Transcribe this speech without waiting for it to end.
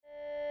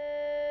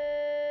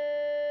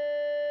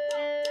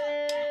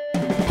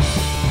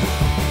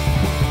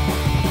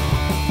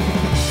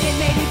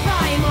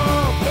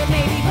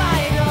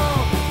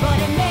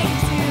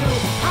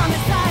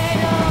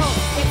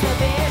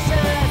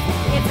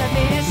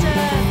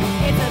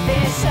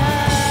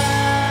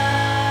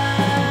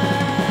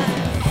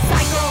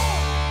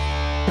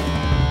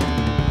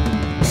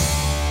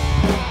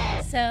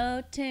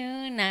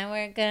tonight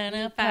we're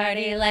gonna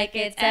party like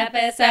it's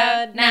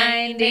episode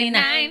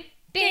 99.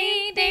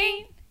 Ding,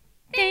 ding,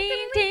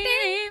 ding,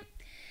 ding.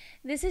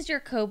 This is your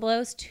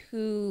Koblos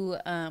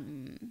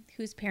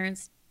whose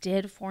parents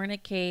did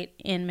fornicate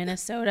in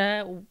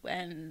Minnesota,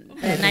 and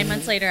 9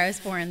 months later I was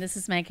born. This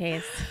is my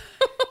case.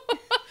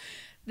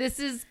 This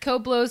is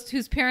Koblos,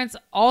 whose parents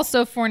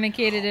also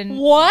fornicated in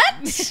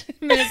What?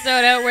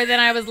 Minnesota, where then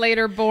I was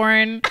later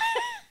born.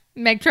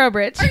 Meg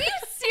Trowbridge. Are you serious?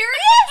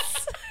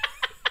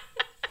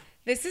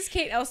 This is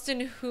Kate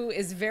Elston, who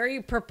is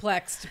very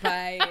perplexed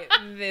by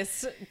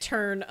this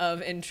turn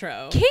of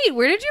intro. Kate,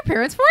 where did your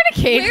parents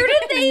fornicate? Where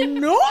did they?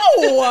 No!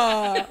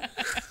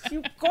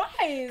 You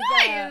guys.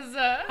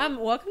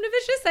 Welcome to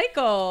Vicious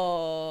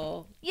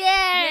Cycle.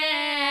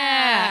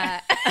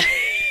 Yeah.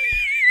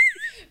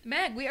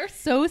 Meg, we are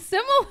so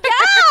similar.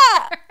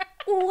 Yeah.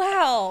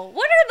 Wow.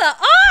 What are the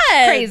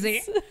odds?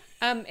 Crazy.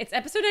 It's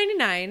episode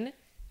 99.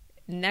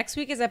 Next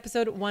week is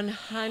episode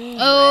 100.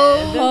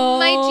 Oh,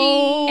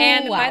 my G.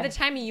 And wow. by the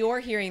time you're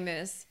hearing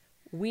this,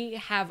 we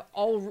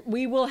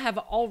will have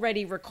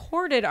already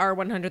recorded our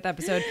 100th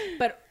episode,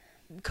 but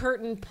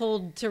curtain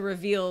pulled to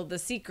reveal the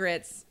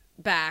secrets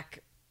back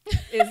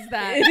is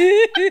that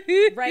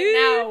right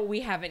now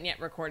we haven't yet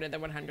recorded the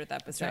 100th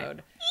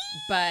episode,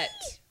 but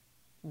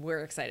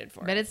we're excited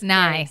for But it. it's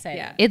nigh.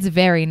 Yeah. It's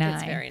very nigh.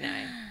 It's very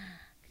nice.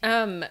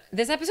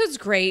 This episode's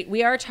great.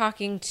 We are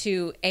talking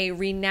to a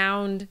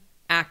renowned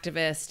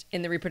activist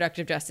in the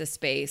reproductive justice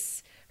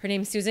space. Her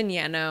name's Susan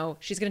Yanow.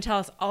 She's going to tell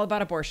us all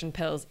about abortion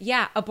pills.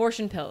 Yeah,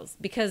 abortion pills.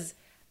 Because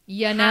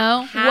You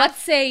know? What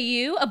say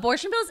you?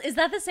 Abortion pills? Is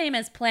that the same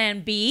as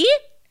Plan B?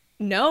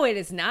 no, it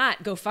is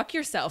not. Go fuck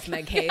yourself,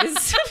 Meg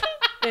Hayes.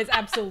 It's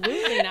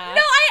absolutely not.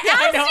 No,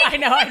 I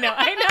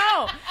I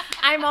know.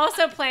 I'm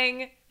also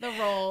playing the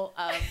role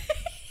of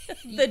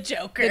the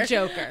Joker. the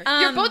Joker.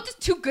 You're both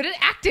just too good at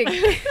acting.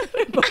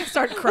 Both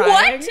start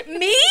crying. What?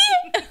 Me?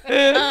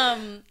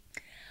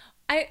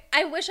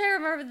 I wish I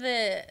remember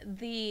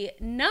the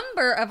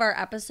number of our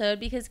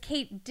episode because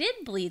Kate did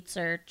bleed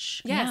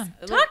search. Yes.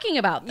 Talking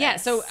about this. Yeah,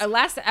 so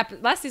last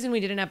season we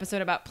did an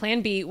episode about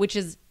Plan B, which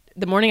is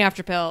the morning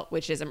after pill,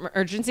 which is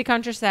emergency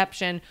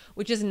contraception,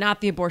 which is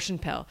not the abortion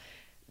pill.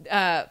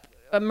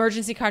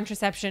 Emergency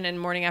contraception and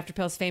morning after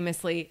pills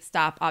famously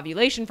stop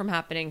ovulation from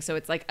happening, so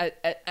it's like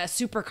a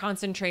super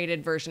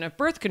concentrated version of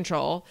birth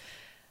control.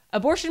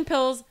 Abortion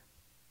pills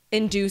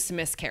induce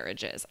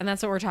miscarriages, and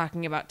that's what we're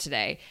talking about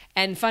today.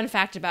 And fun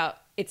fact about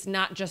it's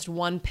not just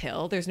one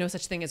pill. There's no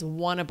such thing as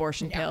one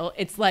abortion pill.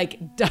 It's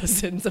like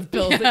dozens of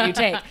pills that you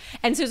take.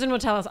 And Susan will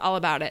tell us all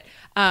about it.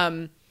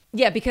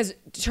 Because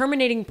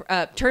terminating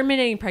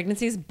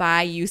pregnancies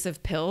by use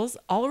of pills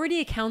already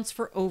accounts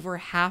for over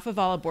half of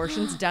all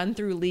abortions done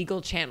through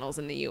legal channels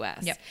in the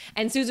U.S. Yep.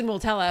 And Susan will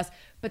tell us,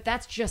 but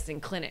that's just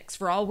in clinics.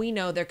 For all we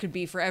know, there could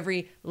be, for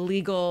every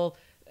legal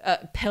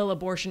pill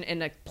abortion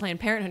in a Planned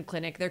Parenthood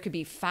clinic, there could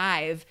be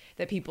 5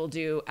 that people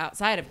do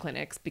outside of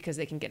clinics because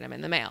they can get them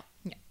in the mail.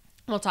 Yeah.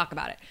 We'll talk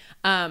about it.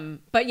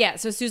 But yeah,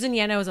 so Susan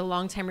Yanow is a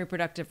longtime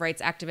reproductive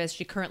rights activist.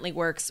 She currently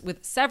works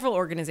with several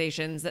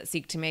organizations that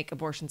seek to make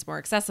abortions more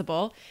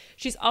accessible.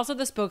 She's also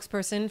the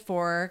spokesperson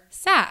for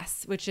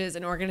SAS, which is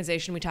an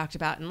organization we talked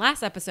about in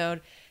last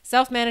episode,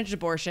 Self-Managed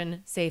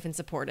Abortion, Safe and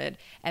Supported.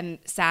 And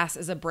SAS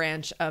is a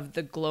branch of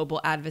the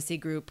global advocacy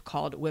group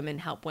called Women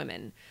Help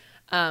Women.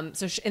 In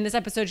this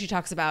episode, she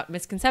talks about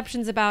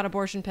misconceptions about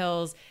abortion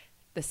pills,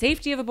 the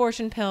safety of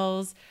abortion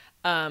pills.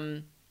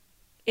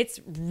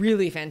 It's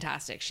really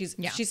fantastic.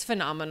 She's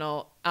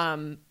phenomenal.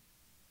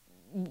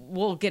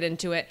 We'll get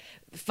into it.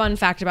 Fun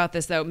fact about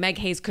this, though, Meg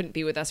Hayes couldn't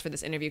be with us for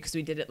this interview because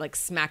we did it like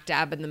smack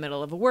dab in the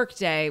middle of a work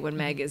day when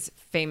Meg is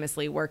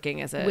famously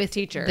working as a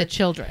teacher. The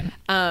children.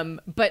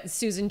 But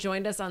Susan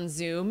joined us on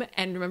Zoom,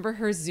 and remember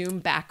her Zoom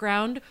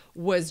background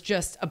was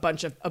just a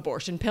bunch of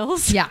abortion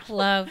pills. Yeah.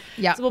 Love.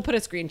 Yeah. So we'll put a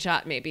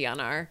screenshot maybe on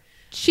our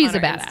She's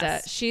on a our badass.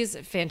 Insta. She's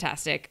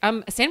fantastic.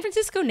 San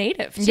Francisco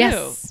native too.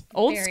 Yes.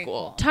 Old Very school.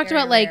 cool. Talked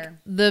Very about like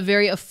rare. the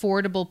very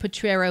affordable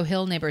Potrero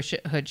Hill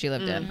neighborhood she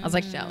lived in. I was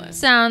like, Jealous.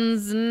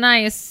 sounds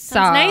nice.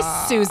 Sounds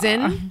nice,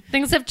 Susan.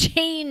 Things have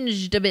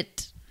changed a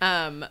bit.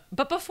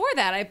 But before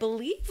that, I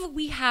believe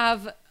we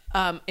have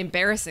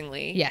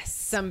embarrassingly Yes.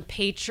 some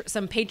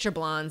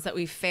patrons that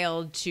we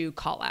failed to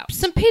call out.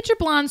 Some Patriot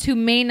Blondes who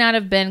may not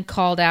have been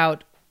called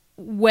out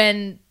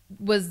when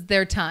was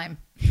their time.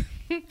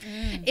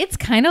 It's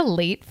kind of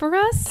late for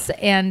us,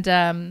 and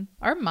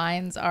our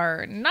minds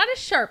are not as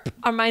sharp.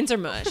 Our minds are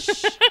mush.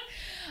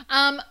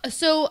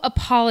 So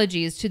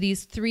apologies to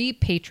these 3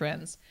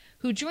 patrons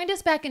who joined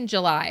us back in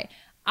July.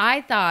 I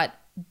thought,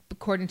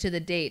 according to the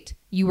date,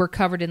 you were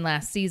covered in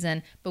last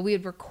season, but we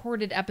had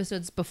recorded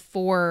episodes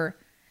before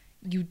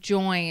you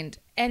joined.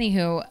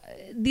 Anywho,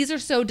 these are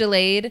so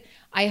delayed.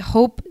 I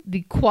hope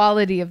the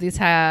quality of these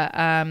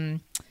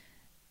Makes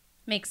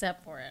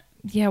up for it.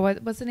 yeah,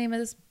 what's the name of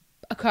this?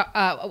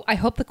 I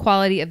hope the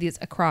quality of these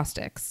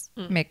acrostics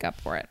make up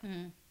for it.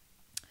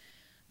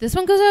 This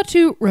one goes out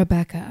to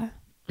Rebecca.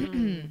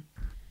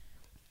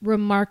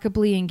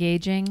 Remarkably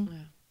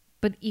engaging,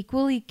 but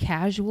equally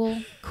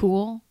casual,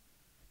 cool.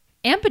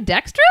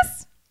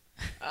 Ambidextrous?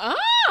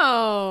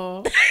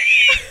 Oh.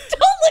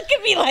 Don't look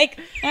at me like.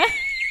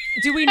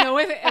 Do we know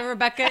if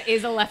Rebecca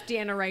is a lefty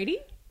and a righty?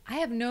 I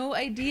have no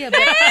idea, but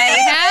I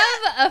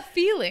have a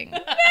feeling.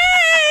 Meg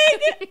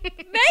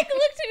looked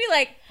at me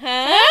like,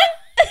 huh?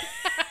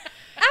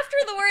 After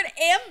the word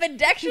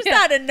ambidextrous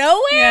out of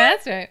nowhere. Yeah,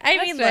 that's right. I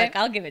That's mean, right. look,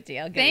 I'll give it to you.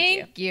 I'll give it to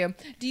you. Thank you.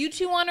 Do you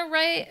two want to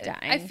write? Dying.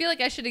 I feel like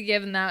I should have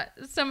given that.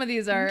 Some of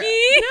these are. No,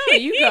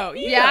 you go.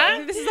 Yeah?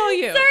 Go. This is all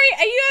you.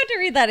 Sorry, you have to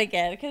read that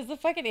again because the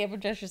fucking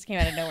ambidextrous came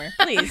out of nowhere.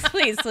 Please,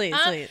 please, please,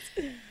 please.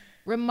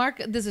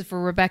 This is for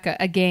Rebecca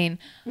again.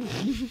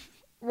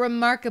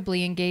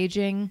 Remarkably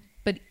engaging,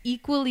 but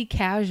equally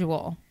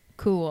casual.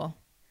 Cool.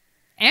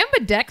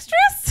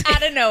 Ambidextrous?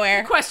 Out of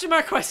nowhere. Question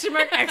mark,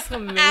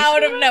 exclamation.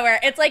 Out of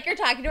nowhere. It's like you're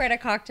talking to her at a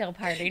cocktail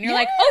party and you're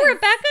like, oh,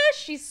 Rebecca,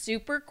 she's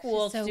super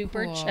cool, She's so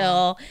super cool.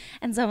 chill.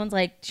 And someone's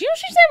like, do you know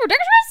she's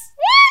ambidextrous?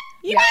 What?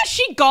 You mean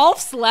she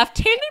golfs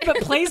left-handed but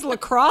plays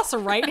lacrosse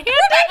right-handed?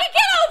 Rebecca,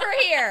 get over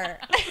here.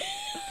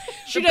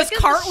 She Rebecca's does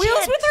the cartwheels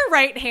shit. with her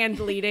right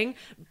hand leading,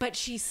 but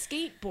she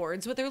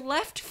skateboards with her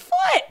left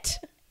foot.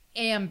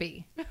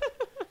 Ambi.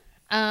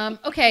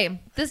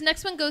 Okay, this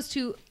next one goes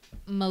to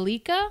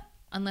Malika,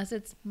 unless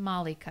it's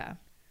Malika.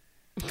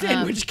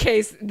 In which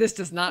case, this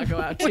does not go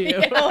out to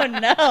you. Oh,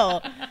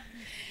 no.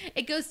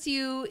 It goes to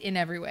you in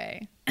every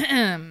way.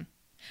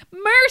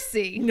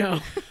 Mercy.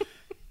 No.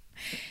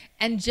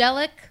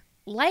 Angelic,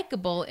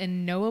 likable,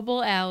 and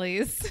knowable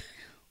alleys.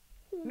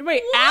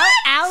 Wait,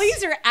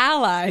 alleys or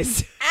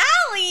allies?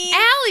 Allie.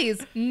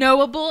 Alleys.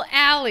 Knowable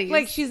alleys.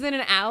 Like she's in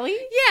an alley?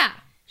 yeah.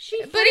 She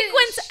But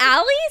frequents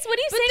alleys? What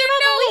are you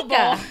saying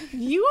about Malika?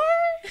 You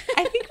are?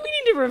 I think we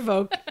need to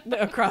revoke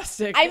the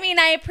acrostic. I mean,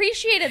 I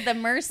appreciated the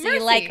mercy, Mercy.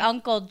 like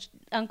Uncle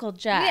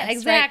Jess. Yeah,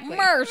 exactly.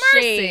 Right?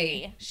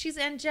 Mercy. She's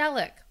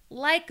angelic,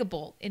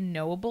 likable, in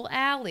knowable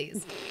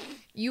alleys.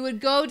 You would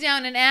go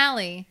down an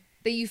alley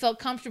that you felt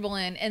comfortable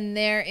in, and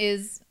there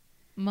is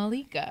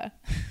Malika.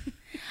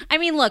 I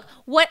mean, look,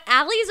 what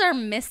alleys are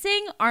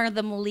missing are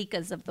the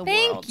Malikas of the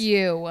world. Thank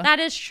you. That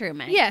is true,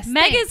 Meg. Yes,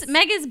 Meg thanks.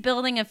 is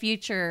building a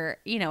future,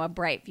 a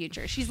bright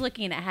future. She's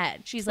looking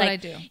ahead. She's That's what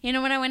like, I do. you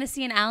know what I want to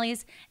see in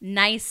alleys?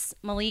 Nice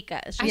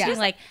Malikas. She's Yeah. being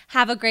like,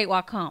 have a great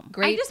walk home.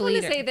 Great I just want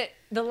to leader. say that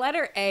the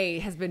letter A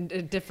has been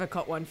a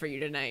difficult one for you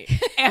tonight.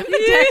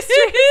 Ambidextrous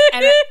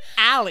and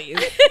alleys.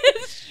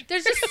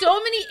 There's just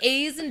so many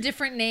A's in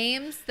different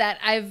names that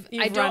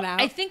You've run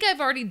out. I think I've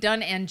already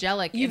done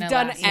angelic. You've in a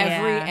done last-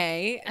 every Yeah.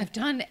 A. I've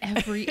done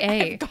every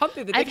A. I've gone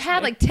through the I've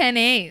had dictionary. like 10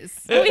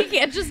 A's. We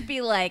can't just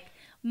be like,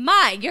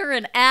 my, you're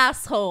an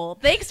asshole.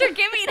 Thanks for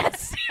giving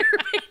us your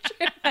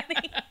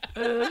patron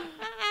money.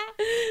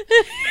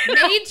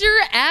 Major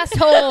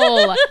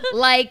asshole.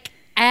 Like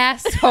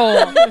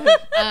asshole.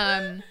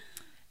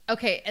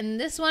 Okay, and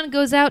this one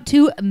goes out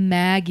to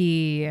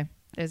Maggie.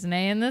 There's an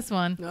A in this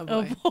one. Oh,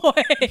 Oh boy. boy.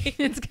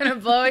 It's gonna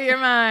blow your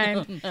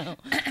mind.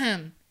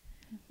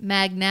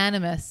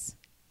 Magnanimous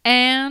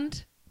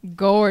and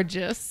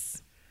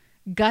gorgeous.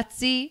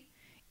 Gutsy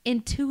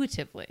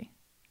intuitively.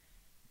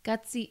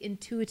 Gutsy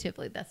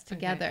intuitively. That's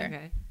together.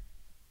 Okay.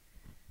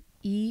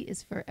 E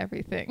is for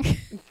everything.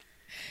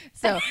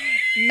 So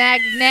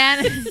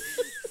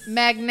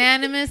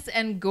magnanimous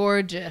and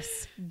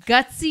gorgeous.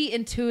 Gutsy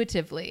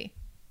intuitively.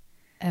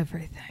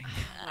 Everything.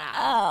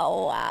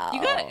 Oh, wow.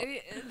 You got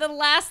the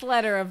last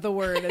letter of the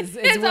word is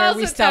It's where also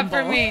we tough stumble.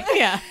 for me.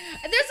 Yeah.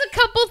 There's a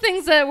couple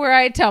things where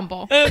I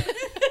tumble.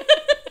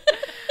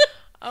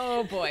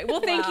 Oh boy.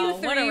 Well, thank you Wow,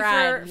 three what a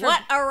ride. for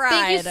What a ride.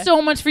 Thank you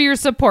so much for your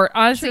support.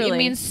 Honestly, Truly. it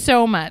means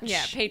so much.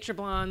 yeah,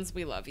 Patrablons,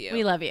 we love you.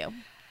 We love you.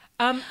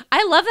 Um,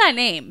 I love that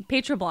name,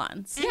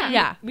 Patrablons.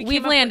 Yeah. we We've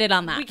came up landed with-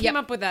 on that. We came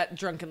up with that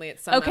drunkenly at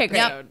some Okay, great.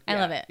 episode. I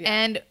love it. Yeah.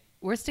 And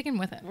we're sticking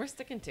with it. We're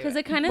sticking to Because it.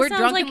 it kind of We're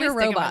sounds like drunkenly you're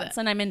sticking with robots, it.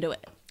 and I'm into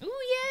it.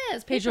 Oh,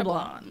 yes.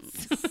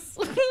 Patrablons.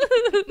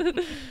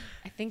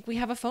 I think we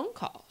have a phone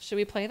call. Should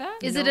we play that?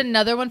 Is it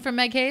another one from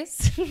Meg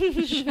Hayes?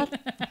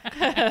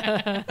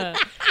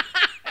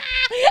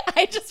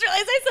 I just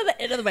realized I said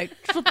the end of the mic.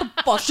 Shut the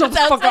fuck, Shut the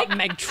Sounds fuck like- up,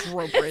 Meg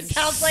Trowbridge.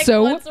 Sounds like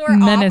So once we're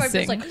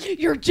menacing. off, I'm just like,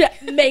 you're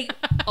mate,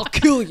 I'll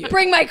kill you.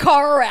 bring my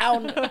car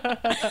around.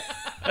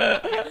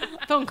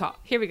 Phone call.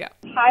 Here we go.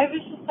 Hi,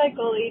 Vicious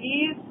Cycle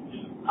ladies.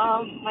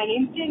 My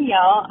name's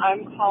Danielle.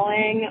 I'm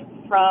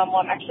calling from,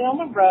 well, I'm actually on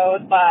the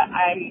road, but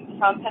I'm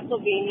from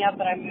Pennsylvania,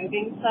 but I'm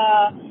moving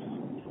to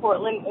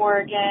Portland,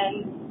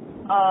 Oregon,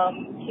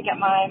 to get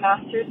my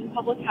master's in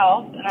public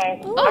health, and I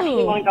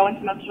actually want to go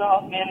into mental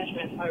health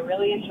management, so I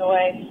really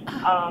enjoy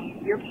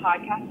your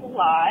podcast a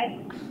lot.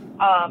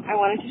 I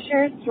wanted to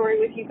share a story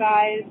with you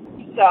guys.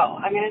 So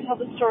I'm going to tell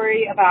the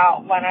story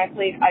about when I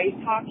played ice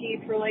hockey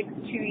for like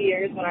 2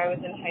 years when I was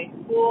in high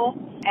school,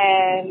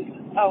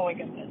 and oh my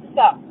goodness.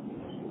 So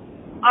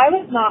I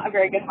was not a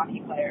very good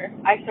hockey player.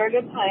 I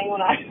started playing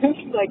when I was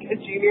like a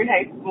junior in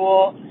high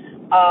school,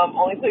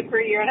 only played for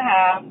a year and a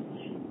half.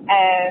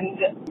 And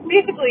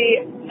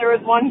basically, there was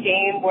one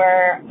game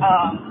where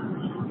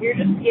we were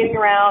just skating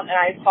around, and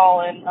I'd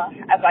fallen,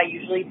 as I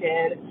usually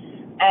did.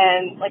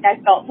 And, like,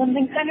 I felt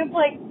something kind of,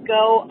 like,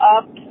 go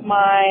up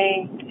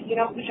my, I think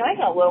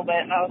vagina a little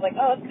bit. And I was like,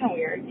 oh, that's kind of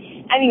weird.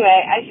 Anyway,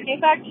 I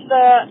skate back to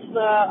the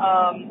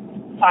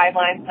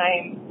sidelines, and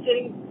I'm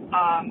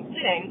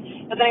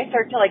sitting, but then I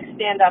start to like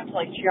stand up to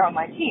like cheer on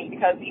my team,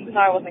 because even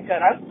though I wasn't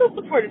good, I was still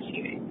supportive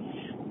cheating.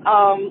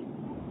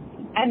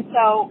 And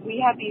so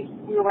we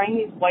were wearing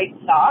these white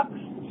socks,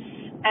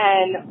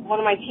 and one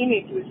of my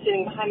teammates who was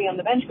sitting behind me on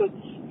the bench goes,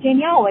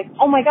 Danielle, like,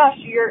 oh my gosh,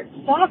 your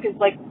sock is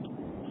like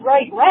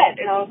bright red.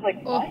 And I was like,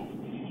 what?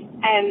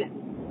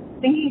 And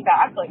thinking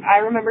back, like, I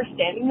remember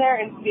standing there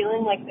and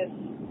feeling like this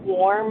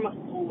warm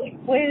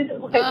liquid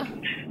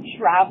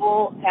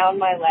travel down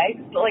my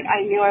legs, but like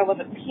I knew I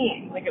wasn't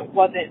peeing, like it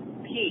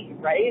wasn't pee,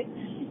 right?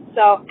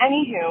 So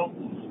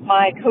anywho,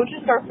 my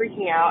coaches start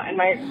freaking out, and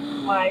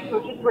my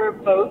coaches were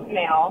both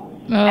male,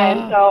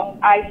 and so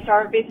I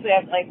start basically,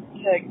 I like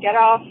to get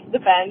off the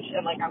bench,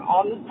 and like I'm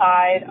on the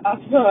side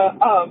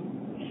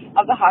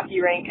of the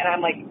hockey rink, and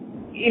I'm like,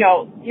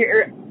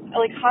 you're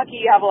like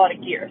hockey, you have a lot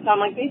of gear, so I'm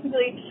like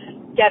basically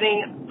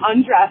getting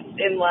undressed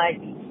in like,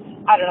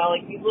 I don't know,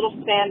 like these little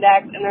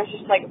spandex, and there's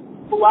just like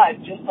blood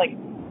just like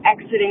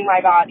exiting my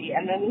body,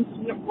 and then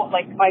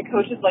like my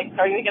coach is like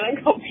starting to get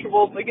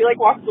uncomfortable, so he like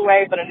walks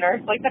away, but a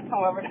nurse like to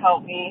come over to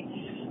help me.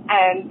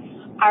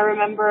 And I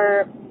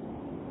remember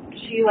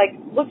she like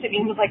looked at me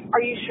and was like,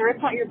 are you sure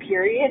it's not your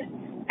period?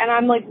 And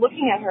I'm like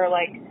looking at her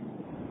like,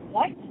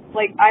 what?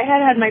 Like I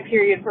had my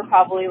period for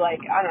probably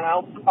like, I don't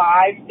know,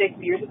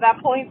 5-6 years at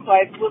that point, so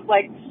I was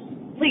like,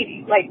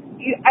 lady, like,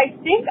 I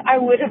think I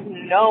would have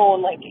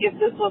known, like, if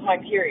this was my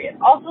period.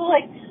 Also,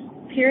 like,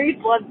 period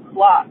blood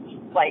clots,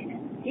 like,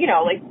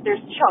 like,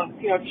 there's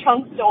chunks.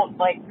 Chunks don't,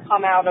 like,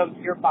 come out of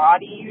your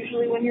body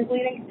usually when you're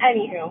bleeding.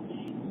 Anywho,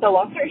 so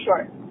long story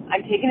short,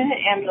 I'm taken in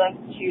an ambulance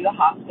to the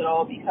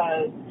hospital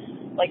because,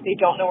 like, they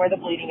don't know where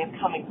the bleeding is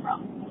coming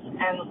from.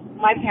 And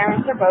my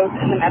parents are both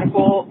in the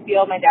medical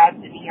field. My dad's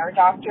an ER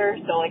doctor,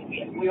 so, like,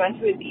 we went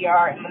to his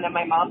ER, and then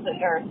my mom's a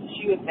nurse.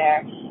 She was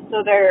there. So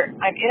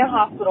I'm in a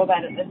hospital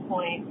bed at this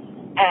point,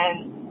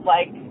 and,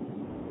 like,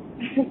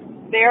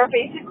 they're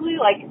basically,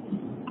 like,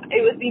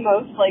 it was the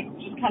most, like,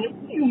 just kind of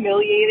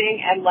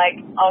humiliating and, like,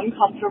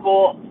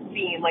 uncomfortable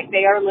scene. Like,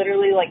 they are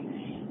literally, like,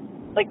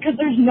 because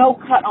there's no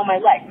cut on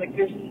my leg. Like,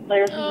 there's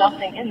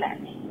nothing in there.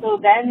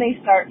 So then they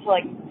start to,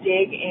 like,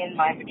 dig in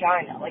my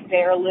vagina. Like,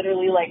 they are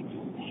literally, like,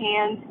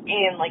 hands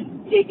in, like,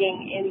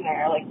 digging in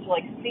there, like, to,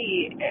 like,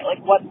 see,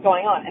 like, what's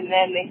going on. And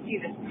then they see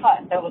this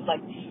cut that was, like,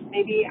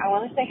 maybe, I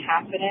want to say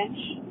half an inch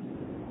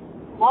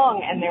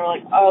long, and they were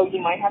like, oh, you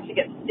might have to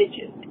get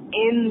stitches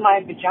in my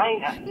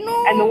vagina. No.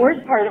 And the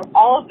worst part of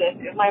all of this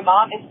is my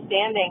mom is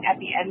standing at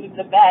the end of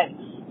the bed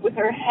with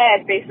her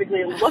head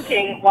basically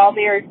looking while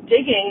they are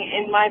digging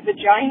in my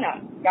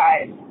vagina,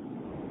 guys.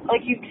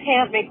 Like, you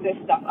can't make this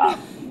stuff up.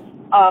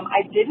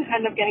 I didn't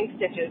end up getting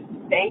stitches,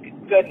 thank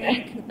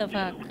goodness. The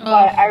fuck?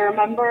 But I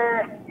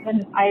remember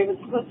when I was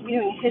supposed to be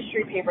doing a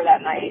history paper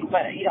that night,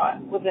 but,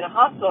 I was in a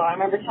hospital. I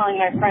remember telling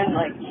my friend,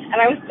 like, and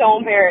I was so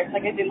embarrassed,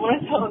 like, I didn't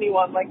want to tell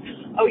anyone, like,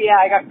 oh, yeah,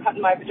 I got cut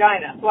in my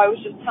vagina. So I was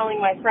just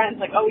telling my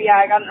friends, like, oh, yeah,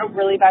 I got a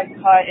really bad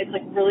cut. It's,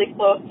 like, really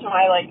close to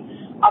my, like,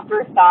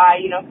 upper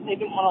thigh, because I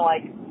didn't want to,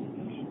 like,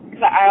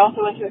 because I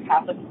also went to a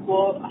Catholic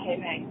school,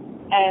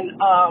 and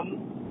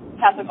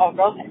Catholic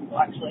all-girls high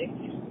school, actually.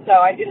 So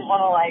I didn't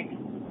want to, like,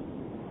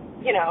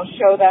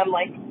 show them,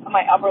 like,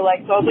 my upper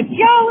leg. So I was like,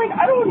 yeah, like,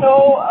 I don't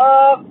know.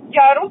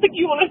 I don't think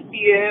you want to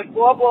see it,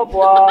 blah, blah,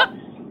 blah.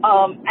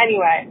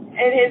 Anyway,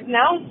 it is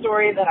now a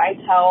story that I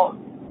tell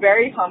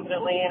very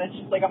confidently, and it's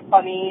just, like, a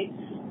funny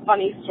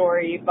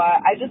story, but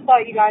I just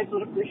thought you guys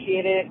would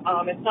appreciate it.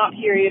 It's not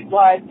period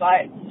blood,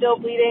 but still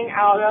bleeding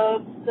out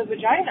of the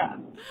vagina.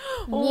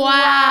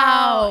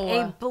 Wow.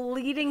 A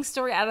bleeding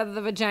story out of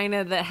the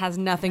vagina that has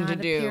nothing to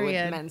do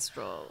with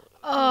menstrual.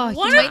 Oh,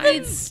 you might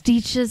need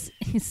stitches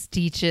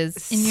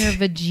in your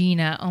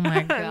vagina. Oh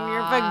my god,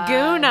 your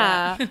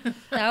vagina.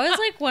 That was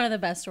like one of the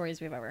best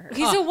stories we've ever heard.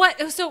 Okay, so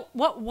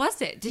what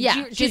was it?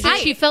 She said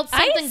she felt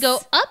something go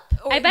up.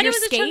 I bet it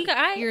was a chunk of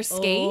ice. Your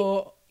skate.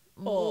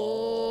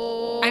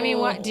 Oh. I mean,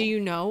 what do you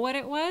know what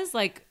it was?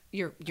 Like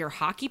your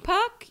hockey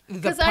puck,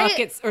 the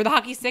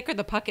hockey stick, or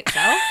the puck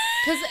itself?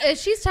 Because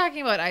she's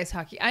talking about ice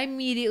hockey, I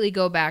immediately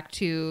go back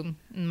to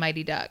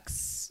Mighty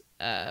Ducks.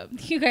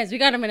 You guys, we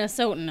got a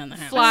Minnesotan in the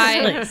house.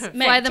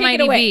 Fly the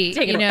mighty V,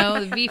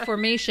 the V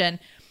formation.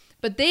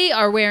 But they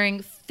are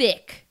wearing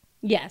thick,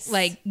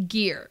 like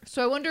gear.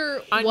 So I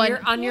wonder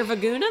on your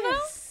vagina though.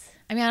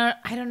 I mean,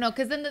 I don't know,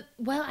 because then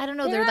I don't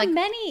know. There are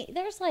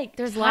like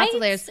there's lots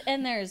of layers,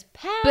 and there's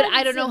pads. But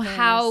I don't know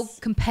how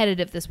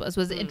competitive this was.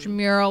 Was it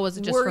intramural? Was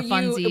it just for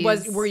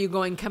funsies? Were you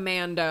going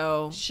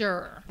commando?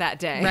 Sure, that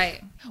day.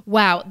 Right.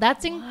 Wow,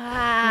 that's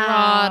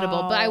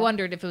incredible. But I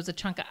wondered if it was a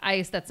chunk of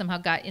ice that somehow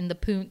got in the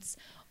poonts.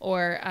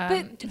 Or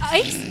but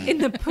ice in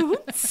the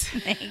poots?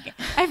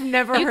 I've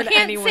never heard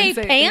anyone say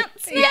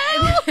pants. Yeah.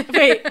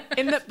 Wait,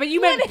 but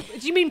you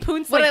mean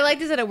poons? What I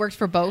liked is that it works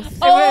for both.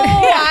 Oh,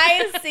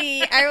 I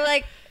see. I was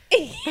like,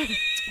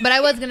 but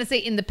I was gonna say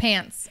in the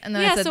pants, and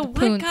then I said so the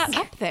poons. what got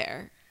up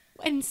there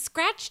and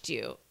scratched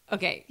you?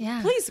 Okay.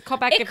 Yeah. Please call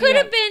back. It if could you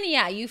have been,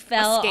 yeah, you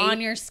fell skate.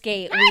 on your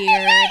skate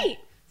weird.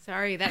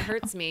 Sorry, that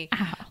hurts me.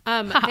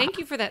 Thank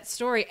you for that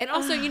story. And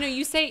also,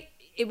 you say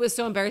it was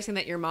so embarrassing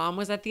that your mom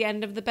was at the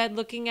end of the bed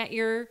looking at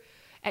your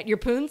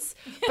poons.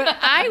 But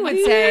I would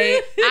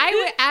say,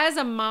 as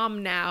a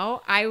mom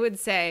now, I would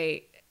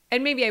say,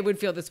 and maybe I would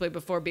feel this way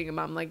before being a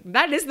mom, like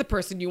that is the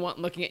person you want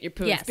looking at your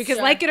poons. Yes. Because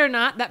like it or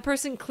not, that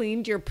person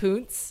cleaned your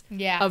poons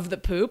of the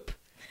poop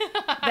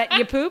that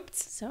you pooped.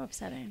 So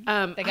upsetting.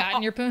 They got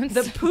in your poons.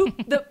 The poop,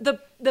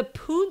 the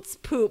poons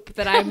poop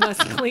that I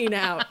must clean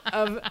out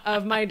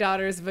of my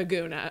daughter's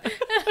vagina.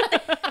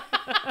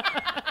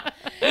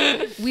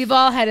 We've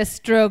all had a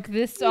stroke.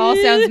 This all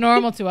sounds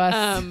normal to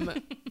us.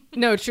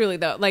 No, truly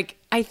though. Like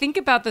I think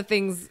about the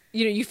things,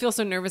 you feel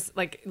so nervous,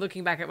 like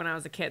looking back at when I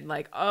was a kid,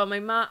 like, oh, my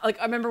mom, like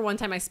I remember one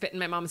time I spit in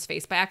my mom's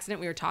face by accident.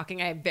 We were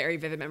talking. I have very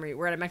vivid memory.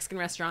 We're at a Mexican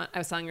restaurant. I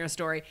was telling her a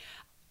story.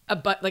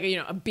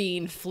 A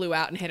bean flew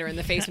out and hit her in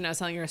the face when I was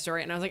telling her a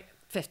story. And I was like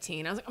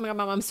 15. I was like, oh my God,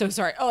 Mom, I'm so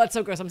sorry. Oh, that's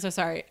so gross. I'm so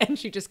sorry. And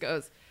she just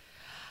goes,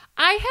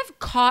 I have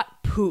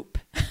caught poop,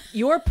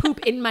 your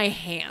poop in my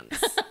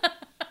hands.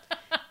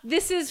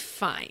 This is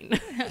fine.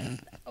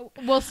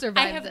 We'll I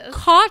survive have this.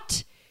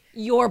 caught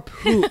your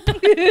poop.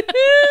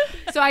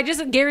 So I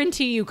just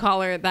guarantee you,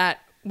 caller, that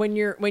when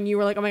you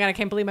were like, oh my God, I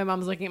can't believe my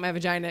mom's looking at my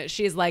vagina,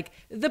 she's like,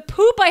 the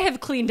poop I have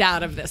cleaned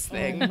out of this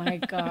thing. Oh my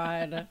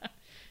God.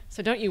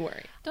 So don't you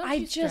worry.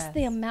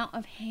 The amount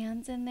of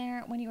hands in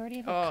there when you already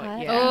have a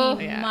cut. yeah. Oh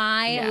Yeah.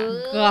 my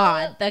Yeah.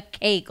 God. The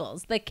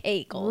kegels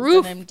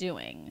Roof. that I'm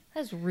doing.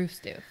 That's roof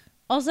stew.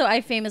 Also,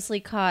 I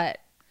famously caught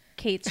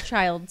Kate's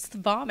child's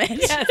vomit.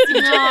 Yes,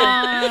 you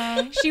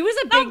did. She was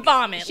a big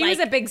vomit, She was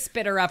like a big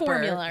spitter upper.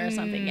 formula or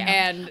something. Yeah.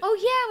 And Oh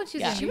yeah, when she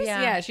was she was,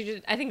 she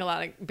did. I think a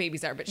lot of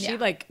babies are, but she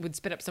like would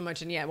spit up so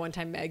much. And one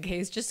time Meg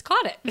Hayes just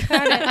caught it.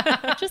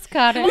 Just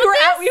caught it.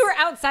 We were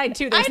outside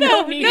too. There's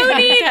no need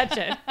to catch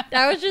it.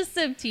 That was just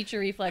some teacher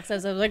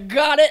reflexes. I was like,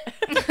 got it.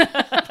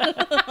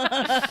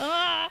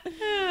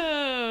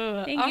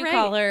 Thank All you, right.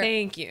 caller.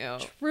 Thank you.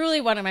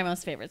 Really one of my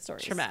most favorite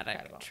stories.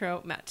 Traumatic.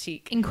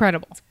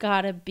 incredible.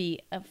 Gotta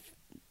be a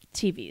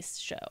TV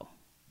show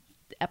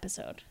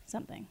episode,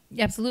 something.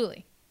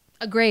 Absolutely.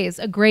 A Grey's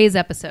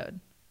episode.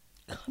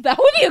 That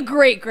would be a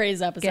great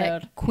Grey's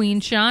episode. Get Queen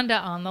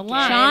Shonda on the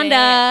line.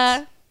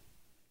 Shonda.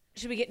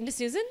 Should we get into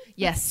Susan?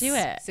 Yes. Do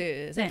it.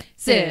 Susan.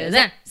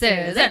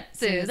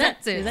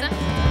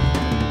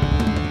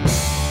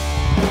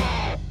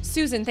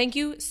 Susan, thank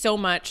you so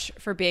much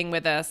for being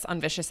with us on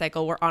Vicious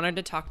Cycle. We're honored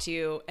to talk to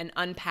you and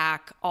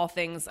unpack all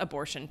things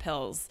abortion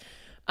pills.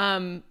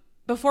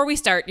 Before we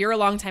start, you're a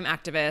longtime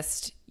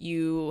activist.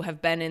 You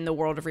have been in the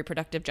world of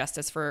reproductive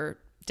justice for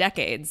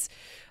decades.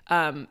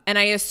 And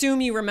I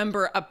assume you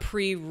remember a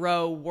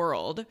pre-Roe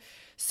world.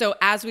 So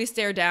as we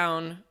stare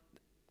down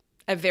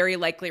a very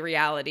likely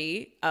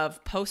reality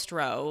of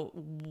post-Roe,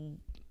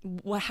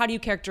 how do you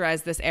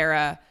characterize this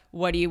era?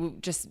 What do you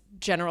just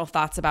general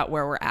thoughts about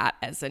where we're at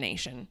as a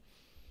nation?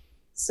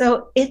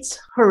 So it's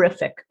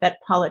horrific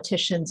that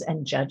politicians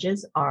and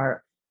judges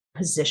are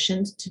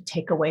positioned to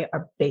take away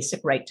our basic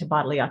right to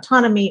bodily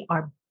autonomy,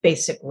 our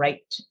basic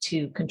right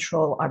to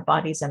control our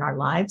bodies and our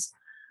lives.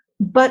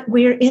 But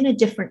we're in a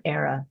different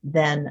era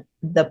than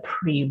the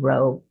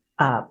pre-Roe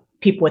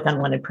people with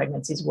unwanted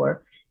pregnancies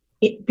were.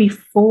 In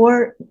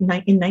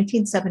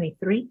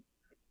 1973,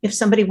 if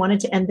somebody wanted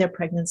to end their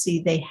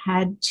pregnancy, they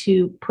had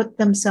to put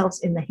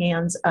themselves in the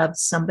hands of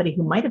somebody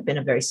who might have been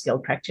a very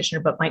skilled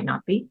practitioner, but might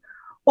not be,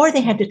 or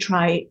they had to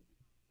try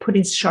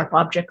putting sharp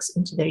objects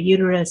into their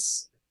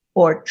uterus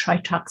or try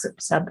toxic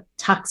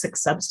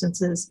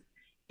substances.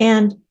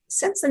 And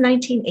since the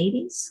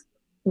 1980s,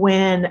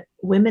 when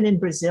women in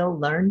Brazil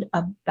learned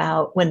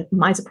about when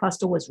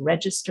misoprostol was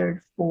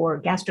registered for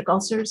gastric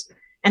ulcers,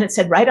 and it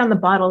said right on the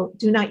bottle,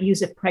 do not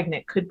use if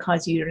pregnant, could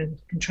cause uterine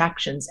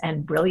contractions.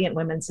 And brilliant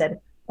women said,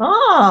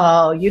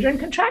 oh, uterine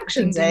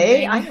contractions,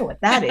 eh? I know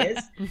what that is.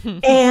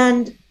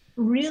 And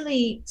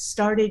really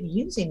started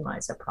using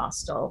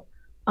misoprostol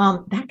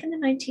back in the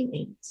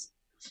 1980s.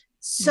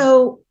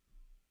 So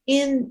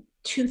in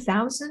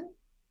 2000,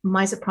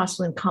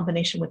 misoprostol in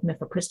combination with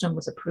mifepristone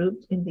was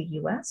approved in the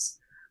US,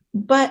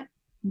 but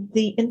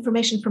the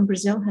information from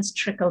Brazil has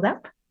trickled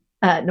up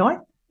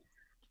north.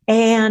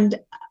 And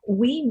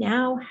we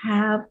now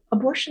have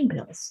abortion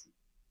pills,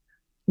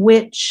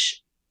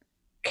 which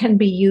can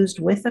be used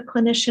with a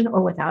clinician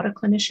or without a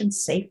clinician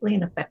safely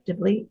and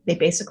effectively. They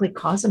basically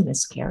cause a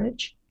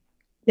miscarriage.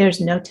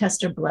 There's no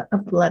test of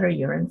blood or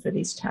urine for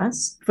these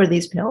tests, for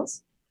these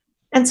pills.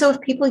 And so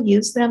if people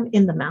use them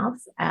in the mouth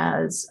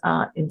as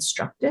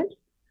instructed,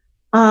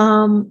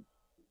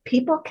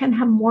 people can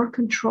have more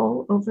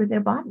control over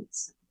their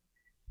bodies.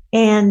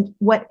 And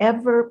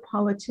whatever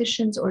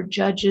politicians or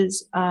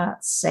judges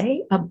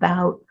say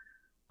about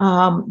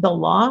the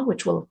law,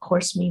 which will of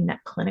course mean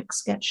that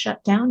clinics get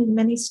shut down in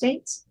many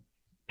states,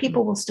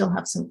 people will still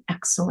have some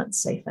excellent,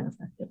 safe, and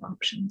effective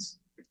options.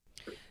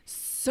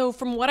 So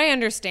from what I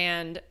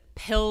understand,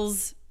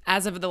 pills,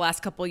 as of the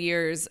last couple of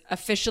years,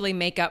 officially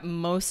make up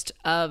most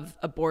of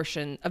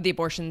the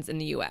abortions in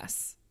the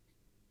U.S.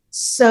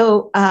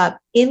 So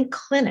in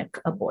clinic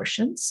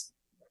abortions,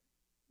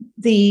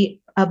 the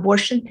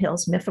abortion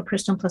pills,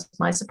 mifepristone plus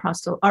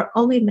misoprostol, are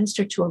only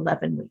administered to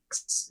 11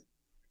 weeks.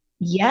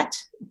 Yet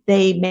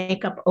they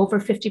make up over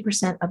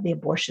 50% of the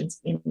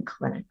abortions in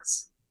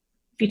clinics.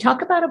 If you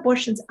talk about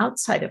abortions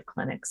outside of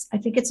clinics, I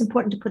think it's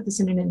important to put this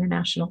in an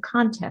international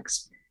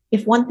context.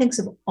 If one thinks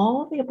of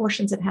all the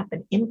abortions that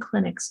happen in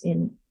clinics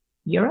in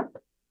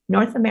Europe,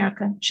 North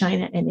America,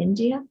 China, and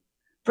India,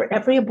 for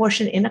every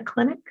abortion in a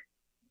clinic,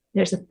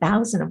 there's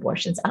 1,000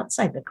 abortions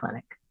outside the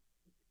clinic.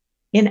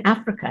 In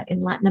Africa,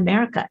 in Latin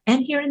America,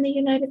 and here in the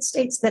United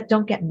States that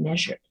don't get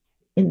measured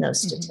in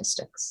those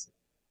statistics.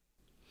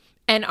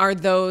 And are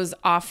those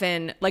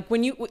often, like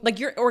when you, like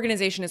your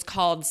organization is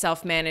called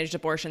Self-Managed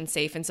Abortion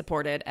Safe and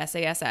Supported,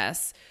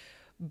 SASS,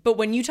 but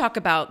when you talk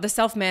about the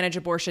self-managed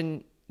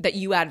abortion that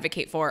you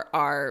advocate for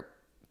are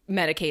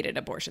medicated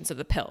abortions, so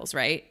the pills,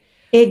 right?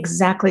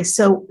 Exactly.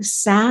 So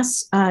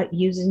SAS,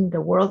 using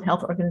the World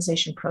Health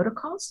Organization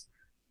protocols,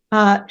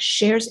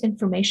 shares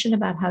information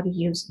about how to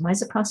use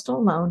misoprostol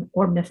alone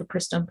or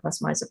mifepristone plus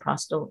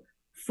misoprostol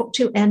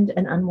to end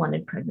an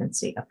unwanted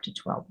pregnancy up to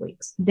 12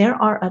 weeks. There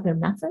are other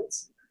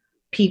methods.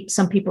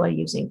 Some people are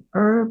using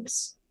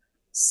herbs.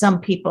 Some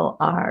people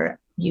are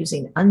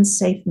using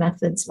unsafe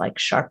methods like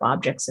sharp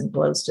objects and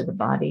blows to the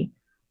body.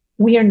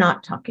 We are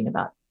not talking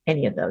about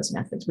any of those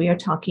methods. We are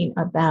talking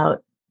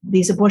about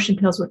these abortion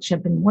pills, which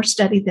have been more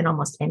studied than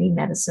almost any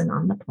medicine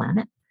on the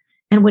planet,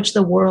 and which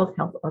the World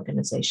Health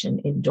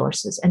Organization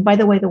endorses. And by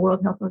the way, the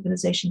World Health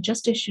Organization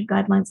just issued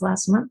guidelines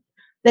last month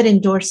that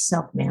endorse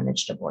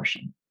self-managed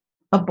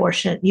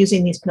abortion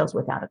using these pills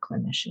without a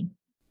clinician.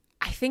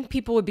 I think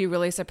people would be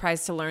really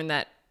surprised to learn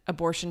that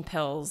abortion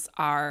pills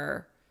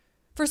are,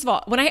 first of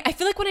all, I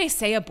feel like when I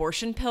say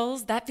abortion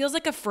pills, that feels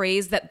like a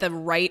phrase that the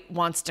right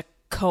wants to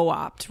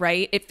co-opt,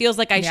 right? It feels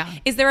like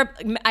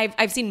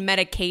I've seen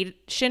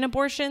medication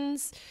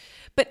abortions,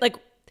 but like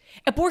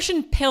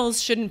abortion pills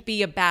shouldn't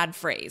be a bad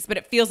phrase, but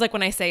it feels like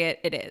when I say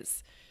it, it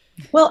is.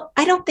 Well,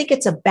 I don't think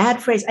it's a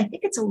bad phrase. I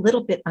think it's a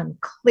little bit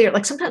unclear.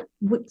 Like sometimes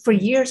for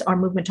years, our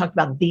movement talked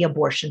about the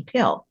abortion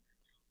pill,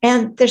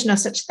 and there's no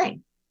such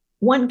thing.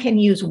 One can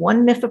use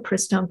 1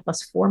 mifepristone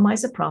plus 4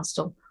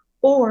 misoprostol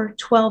or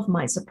 12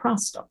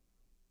 misoprostol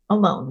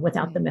alone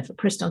without the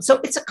mifepristone.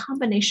 So it's a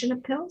combination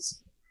of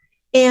pills.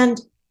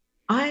 And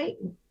I'm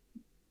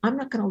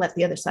not going to let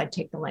the other side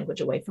take the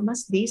language away from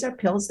us. These are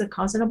pills that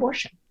cause an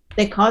abortion.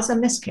 They cause a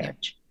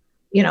miscarriage.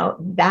 You know,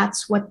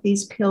 that's what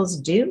these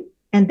pills do.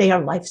 And they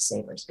are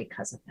lifesavers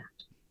because of that.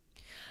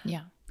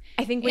 Yeah.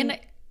 I think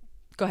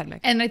go ahead,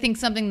 Meg. And I think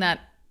something that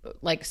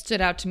like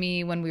stood out to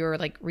me when we were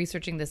like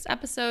researching this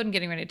episode and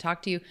getting ready to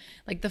talk to you,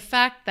 like the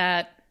fact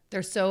that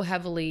they're so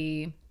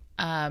heavily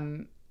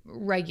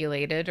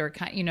regulated, or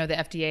the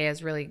FDA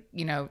has really,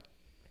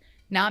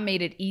 not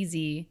made it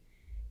easy,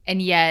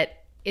 and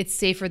yet it's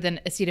safer than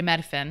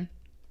acetaminophen.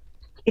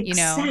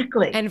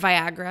 Exactly. And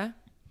Viagra.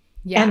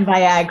 Yeah. And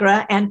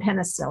Viagra and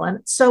penicillin.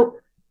 So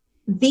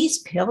these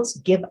pills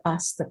give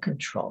us the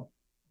control.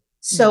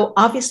 So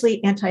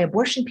obviously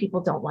anti-abortion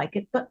people don't like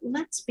it, but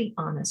let's be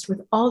honest,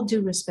 with all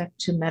due respect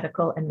to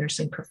medical and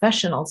nursing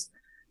professionals,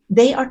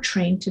 they are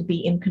trained to be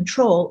in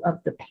control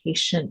of the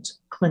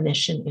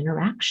patient-clinician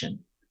interaction.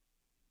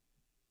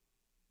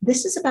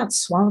 This is about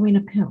swallowing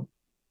a pill.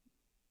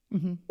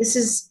 Mm-hmm. This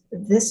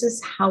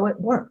is how it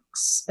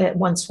works.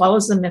 One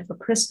swallows the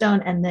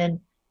mifepristone, and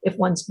then if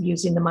one's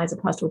using the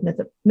misoprostol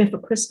with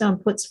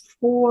mifepristone,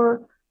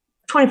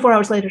 24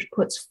 hours later,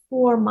 puts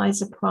 4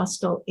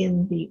 misoprostol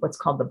in what's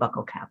called the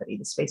buccal cavity,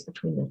 the space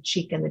between the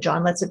cheek and the jaw,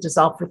 and lets it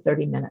dissolve for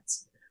 30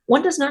 minutes.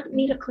 One does not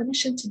need a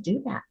clinician to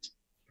do that.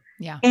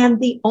 Yeah. And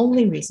the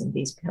only reason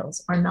these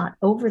pills are not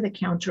over the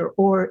counter,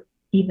 or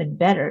even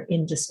better,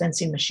 in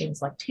dispensing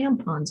machines like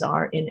tampons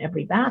are in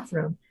every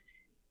bathroom,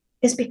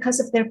 is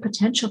because of their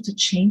potential to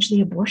change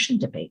the abortion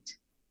debate.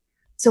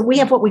 So we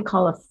have what we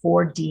call a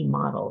 4D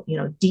model,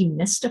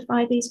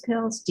 demystify these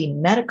pills,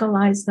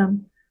 demedicalize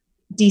them,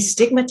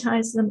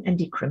 destigmatize them, and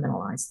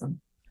decriminalize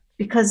them,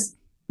 because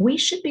we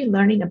should be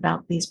learning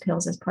about these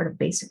pills as part of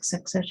basic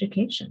sex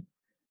education,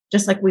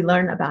 just like we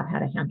learn about how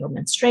to handle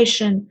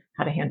menstruation,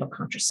 how to handle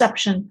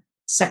contraception,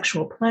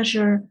 sexual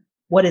pleasure,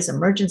 what is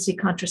emergency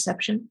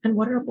contraception, and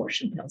what are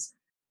abortion pills.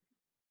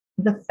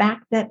 The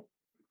fact that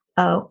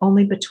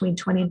only between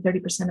 20 and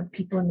 30% of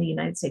people in the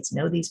United States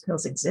know these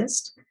pills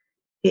exist,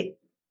 it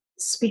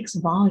speaks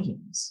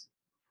volumes.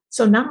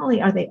 So not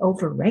only are they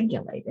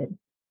overregulated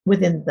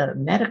within the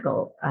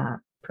medical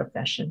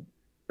profession,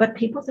 but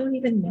people don't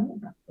even know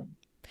about them.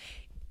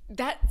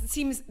 That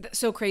seems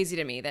so crazy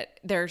to me that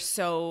they're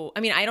so,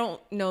 I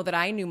don't know that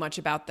I knew much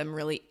about them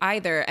really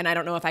either. And I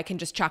don't know if I can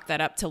just chalk that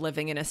up to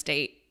living in a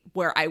state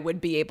where I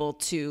would be able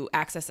to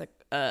access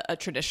a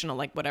traditional,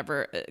 like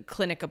whatever,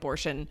 clinic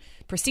abortion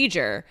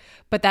procedure.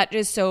 But that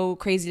is so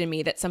crazy to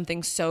me that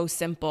something so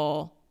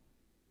simple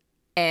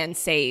and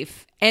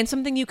safe, and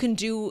something you can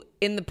do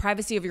in the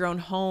privacy of your own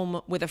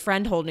home with a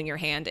friend holding your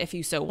hand if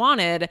you so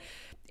wanted,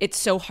 it's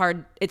so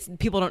hard.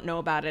 People don't know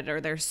about it, or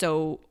they're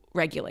so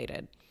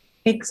regulated.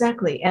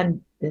 Exactly.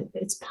 And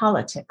it's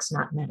politics,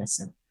 not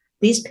medicine.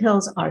 These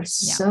pills are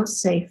so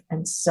safe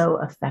and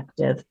so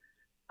effective.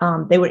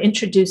 They were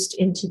introduced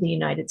into the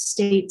United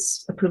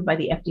States, approved by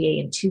the FDA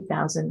in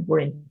 2000. We're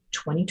in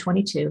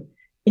 2022.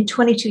 In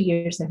 22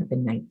 years, there have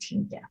been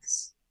 19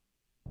 deaths.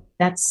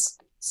 That's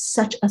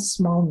such a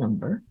small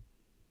number.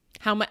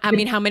 How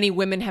many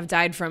women have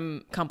died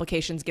from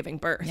complications giving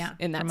birth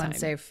in that time?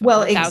 Unsafe.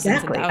 Well, Thousands and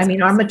exactly. I thousands.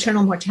 mean, our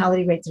maternal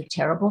mortality rates are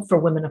terrible. For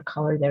women of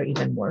color, they're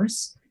even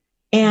worse.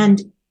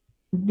 And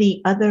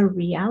the other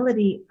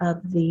reality of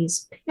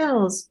these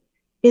pills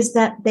is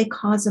that they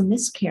cause a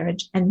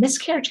miscarriage, and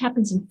miscarriage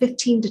happens in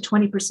 15 to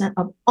 20%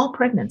 of all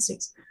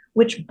pregnancies,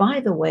 which, by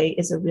the way,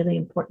 is a really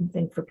important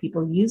thing for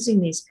people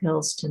using these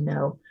pills to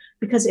know,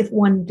 because if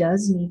one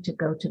does need to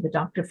go to the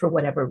doctor for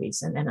whatever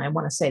reason, and I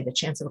want to say the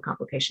chance of a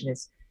complication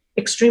is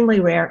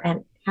extremely rare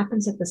and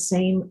happens at the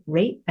same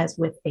rate as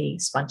with a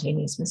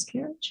spontaneous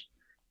miscarriage.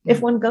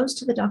 If one goes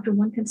to the doctor,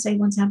 one can say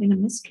one's having a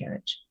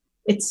miscarriage.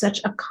 It's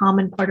such a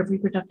common part of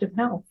reproductive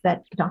health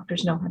that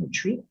doctors know how to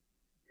treat it.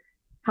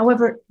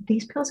 However,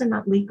 these pills are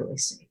not legally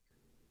safe.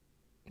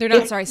 They're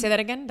not, sorry, say that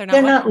again.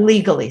 They're not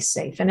legally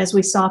safe. And as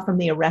we saw from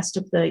the arrest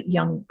of the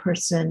young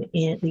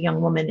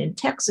woman in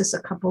Texas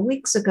a couple of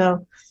weeks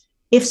ago,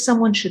 if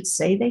someone should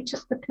say they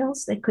took the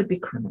pills, they could be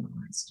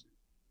criminalized.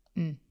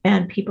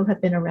 And people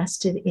have been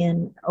arrested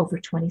in over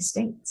 20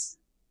 states.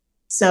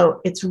 So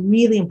it's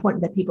really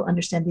important that people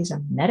understand these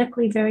are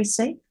medically very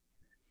safe,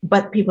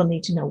 but people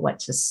need to know what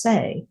to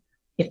say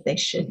if they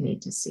should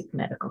need to seek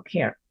medical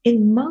care.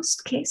 In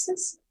most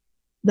cases,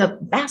 the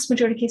vast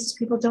majority of cases,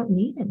 people don't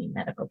need any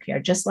medical care,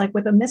 just like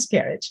with a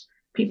miscarriage.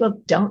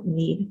 People don't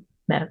need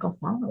medical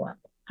follow-up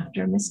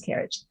after a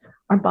miscarriage.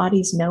 Our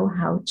bodies know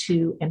how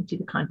to empty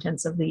the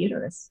contents of the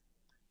uterus.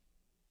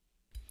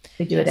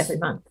 They do it every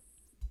month.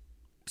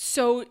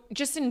 So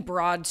just in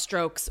broad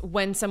strokes,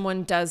 when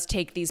someone does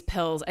take these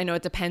pills, I know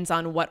it depends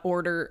on what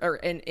order,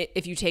 and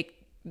if you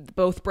take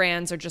both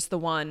brands or just the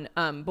one,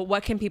 but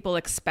what can people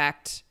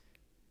expect?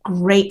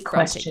 Great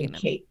question,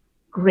 Kate.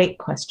 Great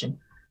question.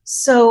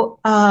 So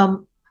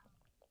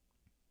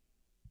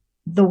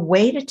the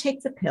way to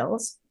take the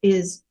pills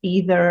is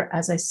either,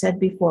 as I said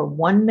before,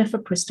 1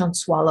 mifepristone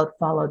swallowed,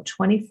 followed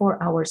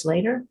 24 hours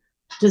later,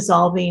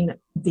 dissolving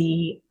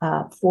the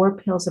 4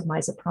 pills of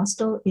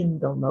misoprostol in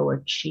the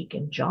lower cheek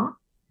and jaw.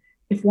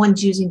 If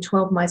one's using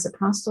 12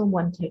 misoprostol,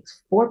 one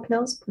takes 4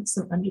 pills, puts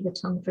them under the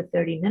tongue for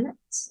 30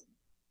 minutes.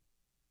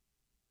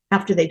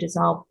 After they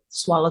dissolve,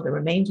 swallow the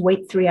remains,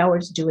 wait 3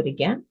 hours, do it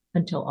again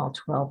until all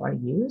 12 are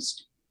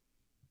used.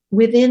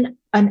 Within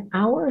an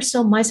hour or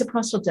so,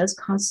 misoprostol does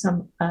cause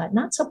some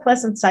not so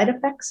pleasant side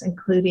effects,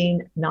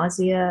 including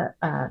nausea,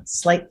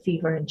 slight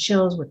fever and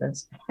chills with a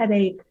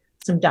headache,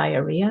 some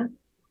diarrhea.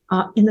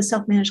 In the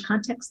self-managed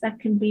context, that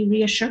can be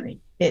reassuring.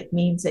 It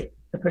means that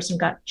the person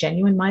got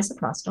genuine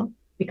misoprostol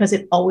because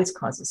it always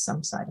causes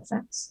some side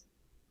effects.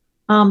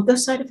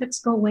 Those side effects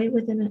go away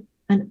within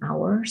an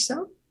hour or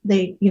so.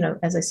 They,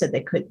 as I said,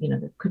 there could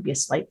be a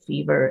slight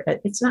fever.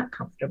 It's not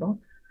comfortable.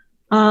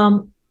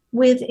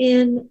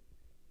 Within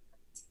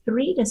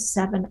 3 to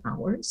 7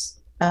 hours,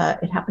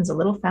 it happens a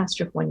little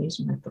faster if one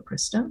uses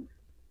mifepristone.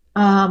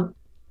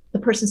 The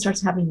person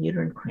starts having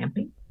uterine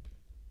cramping,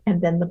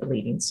 and then the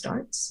bleeding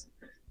starts.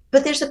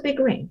 But there's a big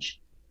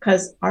range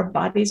because our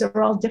bodies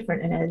are all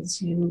different.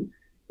 And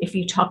if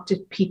you talk to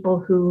people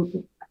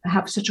who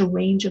have such a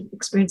range of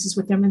experiences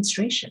with their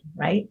menstruation,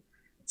 right?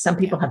 Some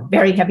people have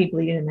very heavy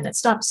bleeding and then it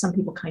stops. Some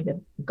people kind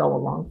of go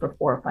along for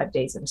 4 or 5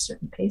 days at a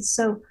certain pace.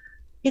 So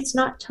it's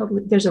not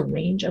totally, there's a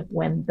range of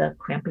when the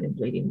cramping and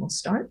bleeding will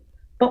start.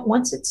 But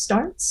once it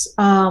starts,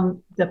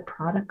 the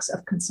products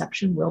of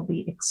conception will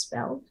be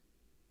expelled.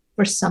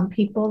 For some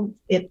people,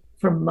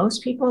 for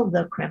most people,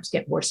 the cramps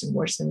get worse and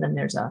worse, and then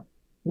there's a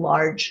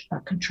large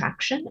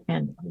contraction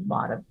and a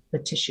lot of the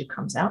tissue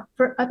comes out.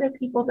 For other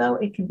people, though,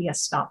 it can be a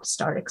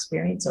stop-start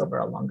experience over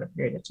a longer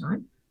period of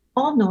time.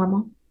 All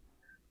normal.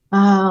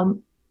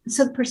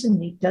 So the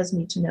person does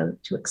need to know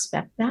to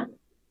expect that.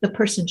 The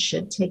person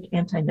should take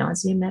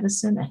anti-nausea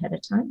medicine ahead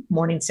of time.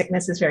 Morning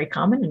sickness is very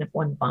common, and if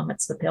one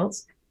vomits the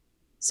pills,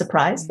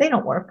 surprise, they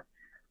don't work.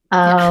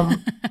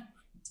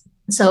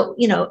 So,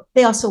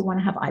 they also want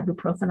to have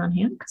ibuprofen on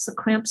hand because the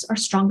cramps are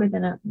stronger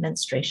than a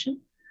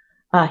menstruation.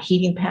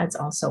 Heating pads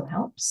also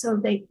help. So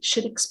they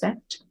should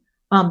expect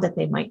that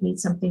they might need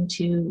something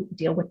to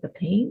deal with the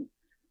pain.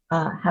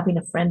 Having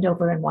a friend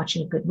over and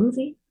watching a good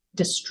movie,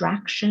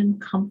 distraction,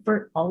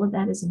 comfort, all of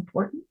that is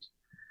important.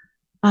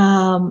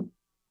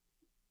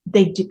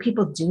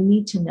 People do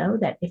need to know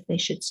that if they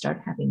should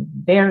start having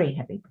very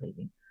heavy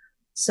bleeding,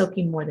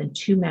 soaking more than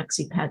 2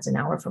 maxi pads an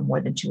hour for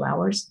more than 2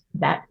 hours,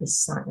 that is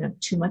sign of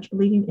too much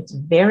bleeding. It's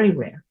very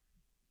rare.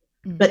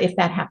 But if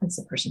that happens,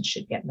 the person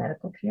should get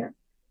medical care.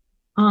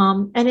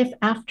 And if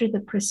after the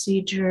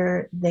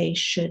procedure, they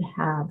should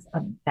have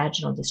a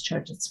vaginal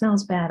discharge that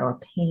smells bad or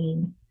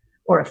pain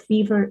or a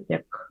fever,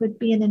 there could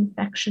be an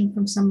infection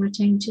from some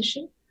retained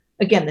tissue.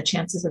 Again, the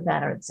chances of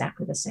that are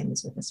exactly the same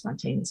as with a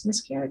spontaneous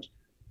miscarriage.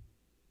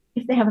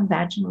 If they have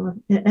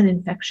an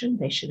infection,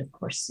 they should, of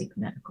course, seek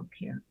medical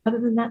care. Other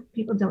than that,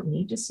 people don't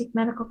need to seek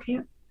medical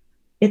care.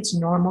 It's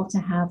normal to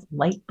have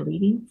light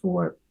bleeding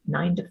for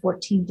 9 to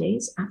 14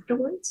 days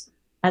afterwards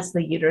as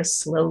the uterus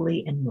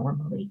slowly and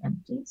normally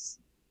empties.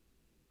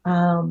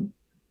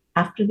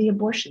 After the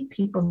abortion,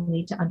 people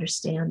need to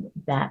understand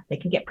that they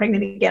can get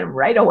pregnant again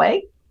right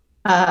away.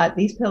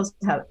 These pills,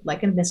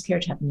 like a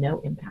miscarriage, have no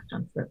impact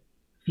on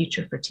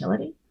future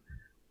fertility.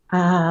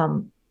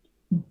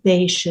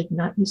 They should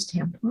not use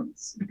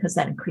tampons because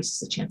that increases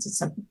the chance that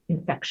some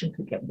infection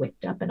could get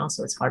whipped up. And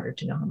also it's harder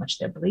to know how much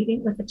they're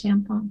bleeding with a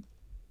tampon.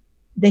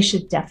 They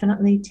should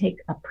definitely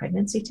take a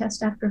pregnancy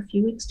test after a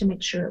few weeks to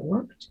make sure it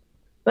worked.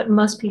 But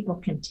most people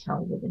can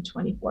tell within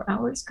 24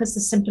 hours because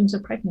the symptoms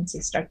of pregnancy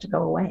start to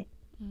go away.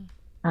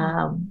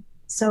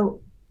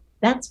 So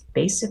that's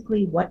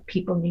basically what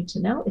people need to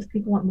know. If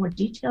people want more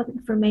detailed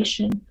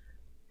information,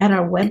 at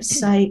our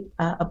website,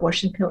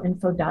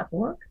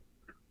 abortionpillinfo.org,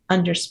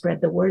 under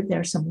Spread the Word,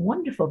 there are some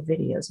wonderful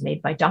videos made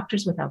by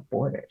Doctors Without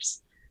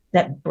Borders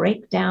that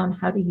break down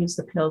how to use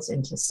the pills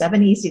into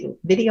 7 easy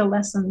video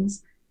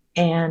lessons,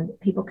 and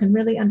people can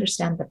really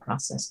understand the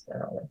process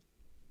thoroughly.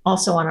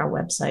 Also on our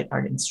website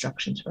are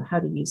instructions for how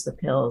to use the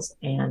pills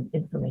and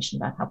information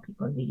about how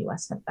people in the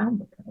U.S. have found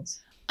the pills.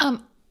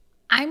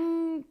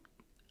 I'm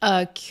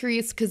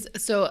curious because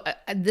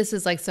this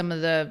is like some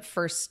of the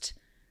first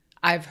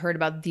I've heard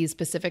about these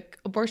specific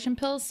abortion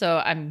pills.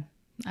 So I'm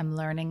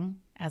learning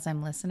as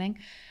I'm listening.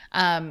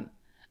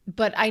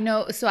 But I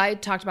know, so I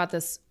talked about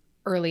this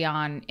early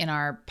on in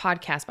our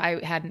podcast, but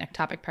I had an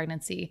ectopic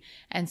pregnancy.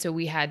 And so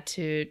we had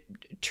to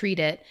treat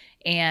it.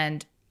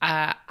 And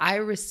I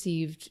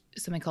received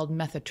something called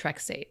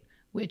methotrexate,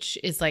 which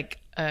is like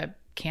a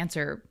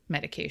cancer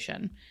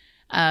medication.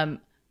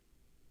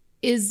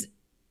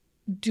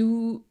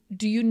 Do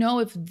you know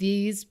if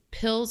these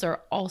pills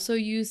are also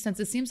used, since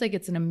it seems like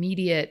it's an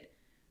immediate?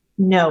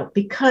 No,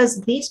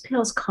 because these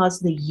pills cause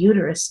the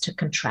uterus to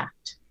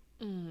contract.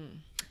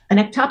 An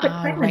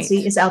ectopic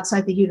pregnancy is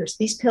outside the uterus.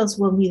 These pills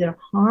will neither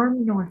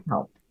harm nor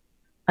help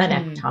an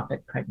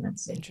ectopic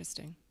pregnancy.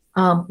 Interesting.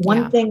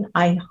 One thing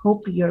I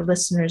hope your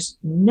listeners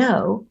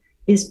know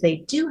is they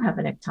do have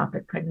an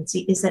ectopic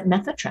pregnancy is that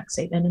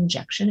methotrexate, an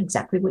injection,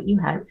 exactly what you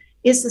had,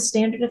 is the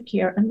standard of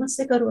care unless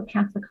they go to a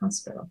Catholic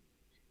hospital.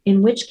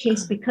 In which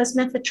case, because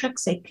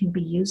methotrexate can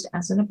be used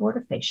as an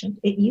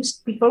abortifacient,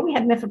 before we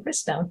had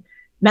mifepristone,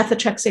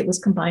 methotrexate was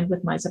combined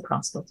with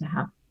misoprostol to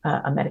have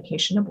a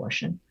medication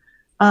abortion.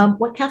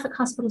 What Catholic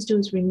hospitals do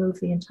is remove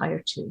the entire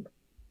tube.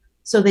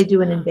 So they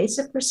do an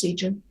invasive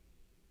procedure.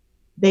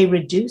 They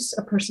reduce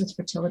a person's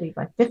fertility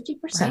by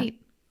 50%. Right.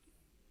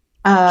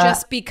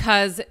 Just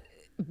because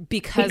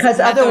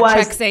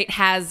otherwise methotrexate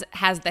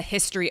has the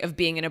history of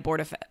being an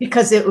abortifacient.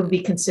 Because it would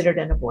be considered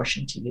an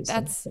abortion to use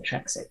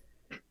methotrexate.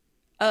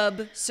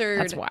 Absurd.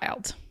 That's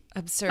wild.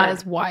 Absurd. That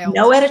is wild.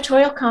 No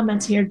editorial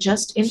comments here,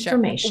 just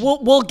information. Sure.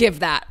 We'll give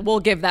that.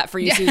 We'll give that for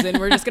you, Susan.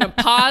 We're just going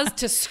to pause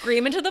to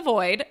scream into the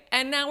void,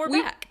 and now we're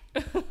back.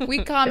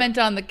 We comment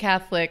on the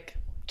Catholic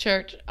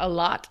Church a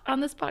lot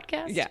on this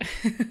podcast. Yeah.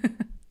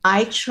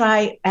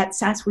 At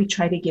SAS, we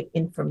try to give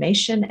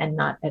information and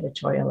not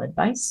editorial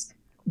advice.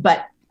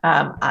 But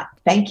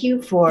thank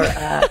you for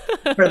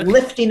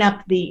lifting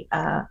up the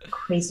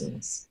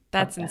craziness.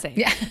 That's insane.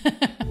 Yeah.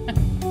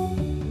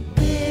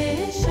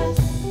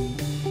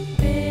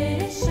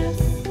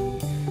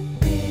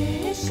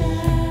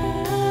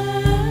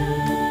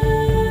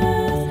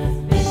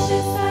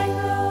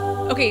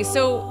 Okay,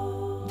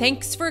 so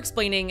thanks for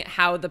explaining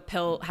how the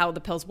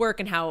pills work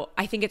and how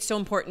I think it's so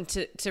important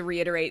to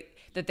reiterate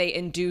that they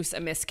induce a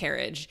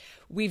miscarriage.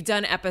 We've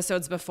done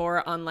episodes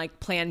before on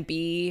like Plan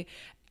B,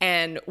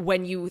 and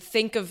when you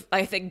think of,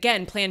 I think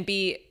again, Plan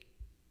B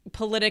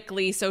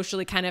politically,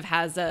 socially kind of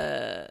has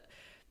a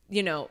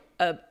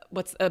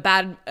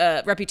bad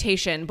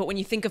reputation, but when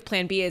you think of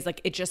Plan B as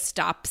like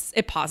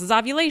it pauses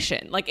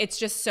ovulation. Like it's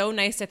just so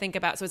nice to think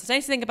about. So it's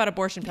nice to think about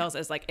abortion pills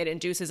as like it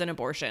induces an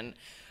abortion.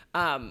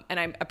 And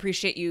I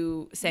appreciate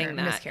you saying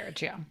that.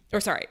 Miscarriage, yeah.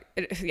 Or sorry.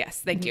 Yes,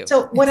 thank you.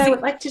 So what I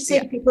would like to say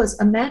to people is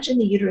imagine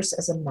the uterus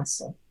as a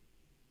muscle.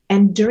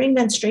 And during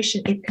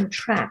menstruation, it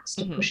contracts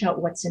to push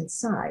out what's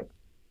inside.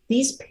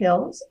 These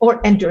pills,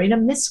 and during a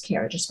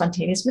miscarriage, a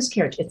spontaneous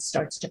miscarriage, it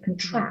starts to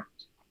contract.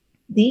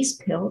 These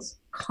pills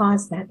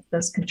cause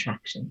those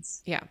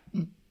contractions. Yeah.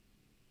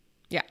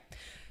 Yeah.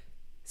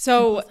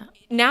 So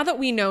now that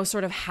we know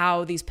sort of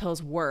how these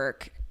pills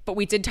work, but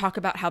we did talk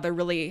about how they're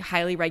really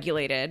highly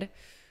regulated.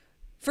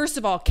 First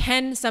of all,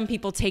 can some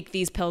people take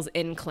these pills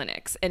in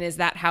clinics? And is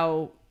that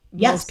how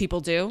most people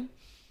do?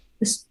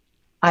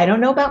 I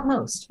don't know about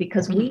most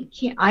because we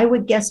can't. I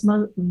would guess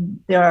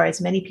there are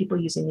as many people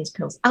using these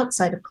pills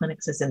outside of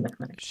clinics as in the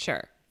clinic.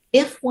 Sure.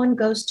 If one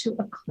goes to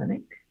a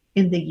clinic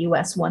in the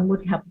US, one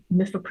would have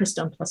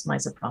mifepristone plus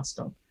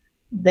misoprostol.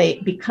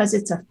 Because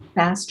it's a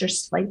faster,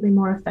 slightly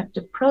more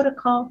effective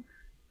protocol,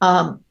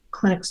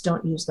 clinics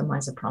don't use the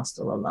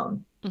misoprostol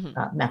alone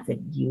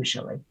method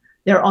usually.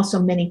 There are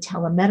also many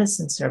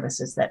telemedicine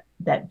services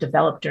that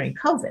developed during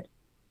COVID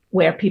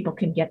where people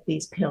can get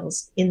these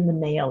pills in the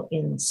mail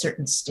in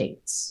certain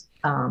states,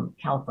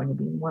 California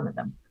being one of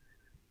them.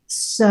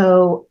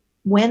 So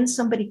when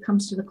somebody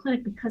comes to the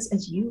clinic, because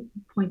as you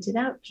pointed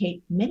out,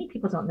 Kate, many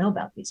people don't know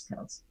about these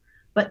pills,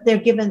 but they're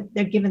given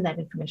that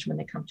information when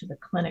they come to the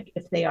clinic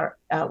if they are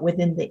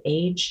within the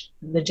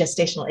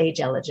gestational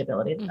age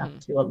eligibility, up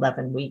to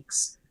 11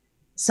 weeks.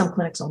 Some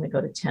clinics only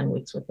go to 10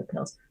 weeks with the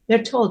pills.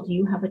 They're told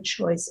you have a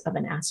choice of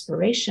an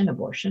aspiration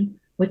abortion,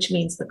 which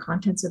means the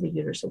contents of the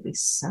uterus will be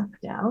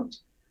sucked out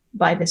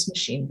by this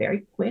machine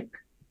very quick,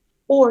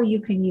 or you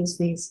can use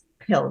these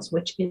pills,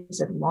 which is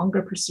a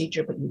longer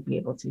procedure, but you'd be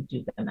able to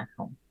do them at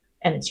home,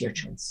 and it's your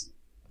choice.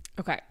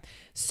 Okay.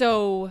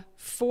 So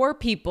for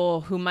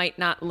people who might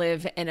not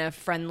live in a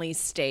friendly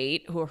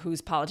state or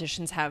whose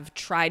politicians have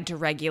tried to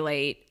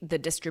regulate the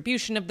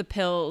distribution of the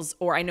pills,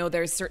 or I know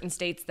there's certain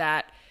states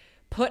that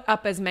put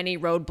up as many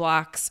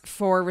roadblocks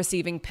for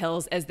receiving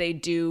pills as they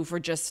do for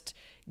just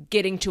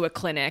getting to a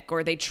clinic,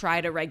 or they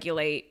try to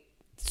regulate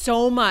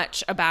so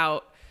much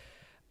about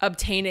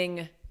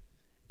obtaining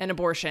an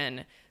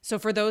abortion. So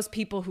for those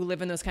people who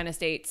live in those kind of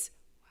states,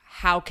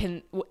 how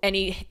can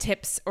any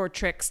tips or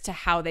tricks to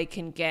how they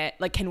can get,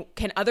 like,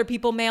 can other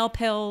people mail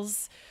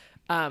pills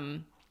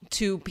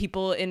to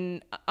people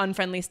in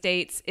unfriendly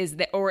states? Is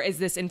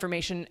this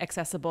information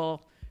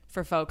accessible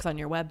for folks on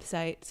your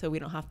website so we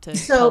don't have to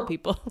tell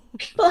people?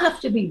 People have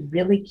to be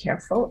really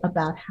careful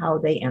about how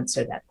they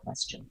answer that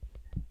question,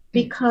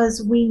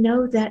 because we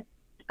know that,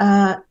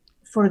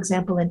 for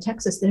example, in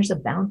Texas, there's a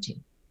bounty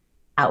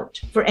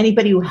out for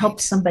anybody who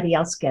helps somebody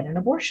else get an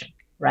abortion,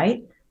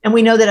 right? And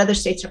we know that other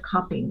states are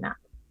copying that.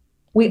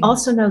 We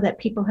also know that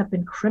people have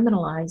been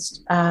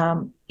criminalized,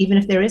 even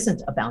if there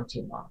isn't a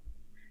bounty law.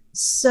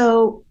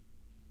 So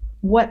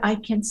what I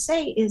can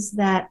say is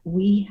that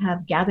we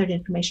have gathered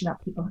information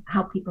about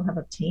how people have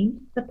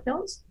obtained the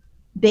pills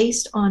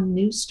based on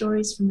news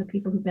stories from the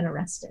people who've been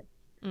arrested.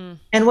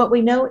 And what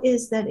we know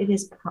is that it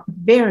is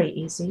very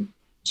easy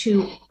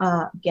to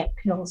get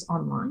pills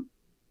online.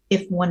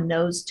 If one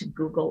knows to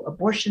Google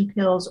abortion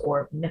pills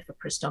or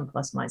mifepristone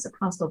plus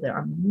misoprostol, there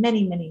are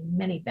many, many,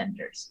 many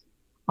vendors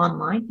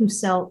online who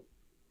sell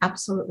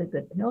absolutely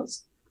good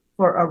pills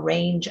for a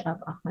range of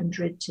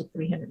 $100 to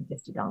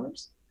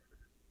 $350.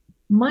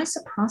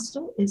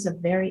 Misoprostol is a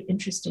very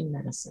interesting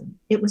medicine.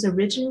 It was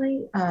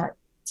originally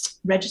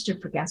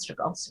registered for gastric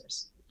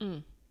ulcers.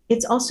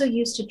 It's also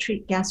used to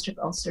treat gastric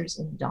ulcers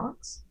in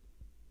dogs.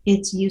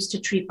 It's used to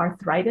treat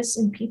arthritis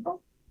in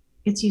people.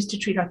 It's used to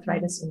treat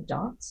arthritis in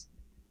dogs.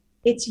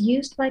 It's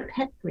used by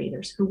pet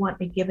breeders who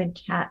want a given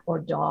cat or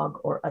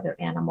dog or other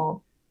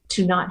animal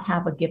to not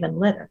have a given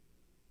litter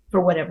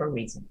for whatever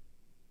reason.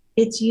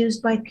 It's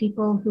used by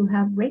people who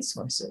have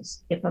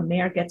racehorses. If a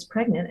mare gets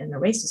pregnant and the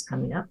race is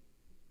coming up,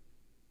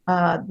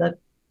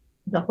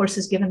 the horse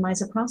is given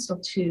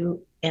misoprostol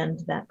to end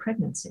that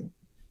pregnancy.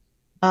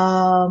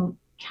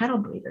 Cattle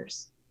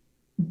breeders,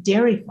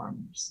 dairy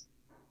farmers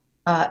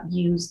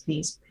use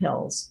these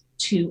pills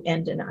to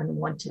end an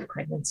unwanted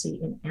pregnancy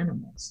in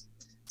animals.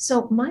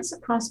 So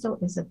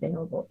misoprostol is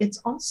available. It's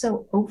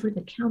also over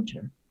the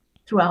counter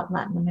throughout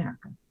Latin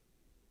America,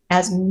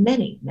 as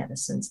many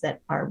medicines that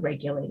are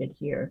regulated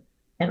here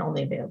and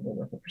only available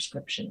with a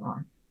prescription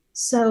are.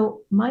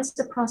 So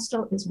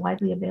misoprostol is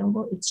widely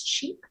available. It's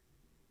cheap.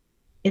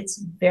 It's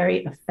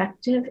very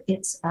effective.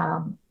 It's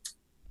a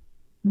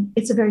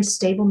very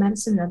stable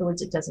medicine. In other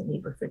words, it doesn't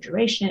need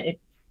refrigeration.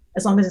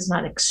 As long as it's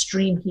not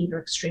extreme heat or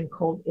extreme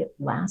cold, it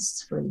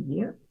lasts for a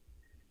year.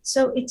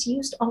 So it's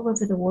used all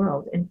over the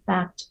world. In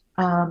fact,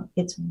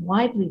 it's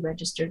widely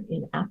registered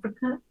in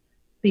Africa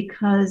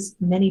because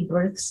many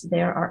births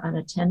there are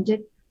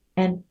unattended.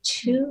 And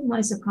 2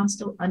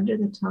 misoprostol under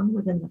the tongue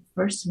within the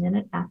first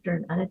minute after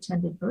an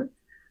unattended birth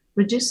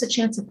reduce the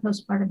chance of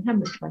postpartum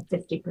hemorrhage by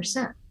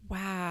 50%.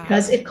 Wow.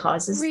 Because it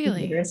causes the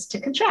uterus to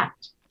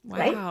contract.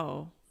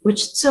 Wow. Right?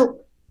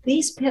 So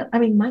these pills,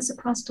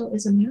 misoprostol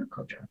is a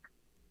miracle drug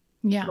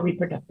for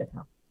reproductive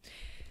health.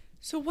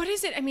 So what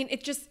is it?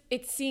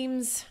 It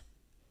seems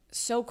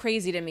so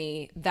crazy to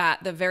me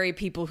that the very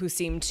people who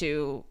seem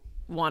to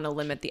want to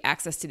limit the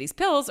access to these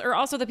pills are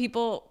also the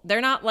people,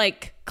 they're not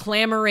like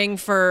clamoring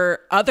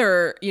for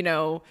other,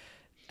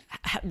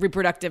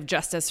 reproductive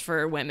justice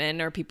for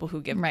women or people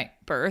who give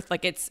birth.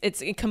 Like it's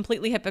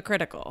completely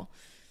hypocritical.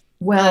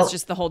 Well, that's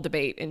just the whole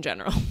debate in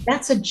general.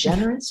 That's a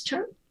generous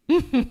term.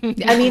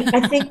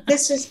 I think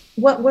this is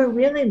what we're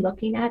really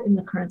looking at in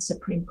the current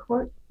Supreme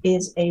Court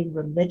is a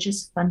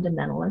religious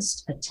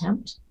fundamentalist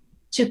attempt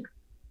to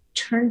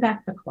turn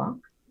back the clock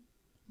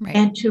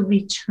and to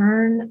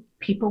return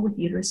people with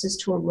uteruses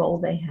to a role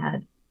they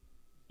had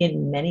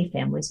in many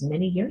families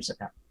many years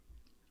ago,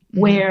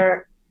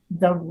 where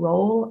the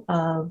role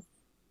of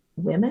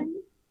women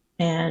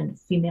and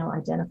female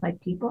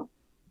identified people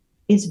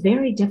is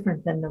very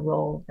different than the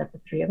role that the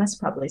three of us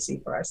probably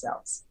see for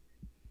ourselves.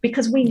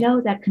 Because we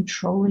know that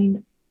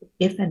controlling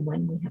if and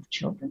when we have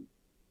children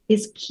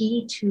is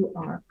key to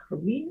our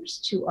careers,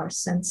 to our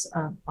sense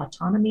of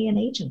autonomy and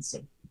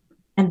agency.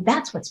 And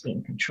that's what's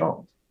being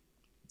controlled.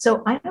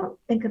 So I don't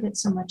think of it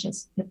so much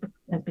as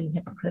being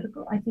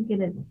hypocritical. I think it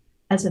is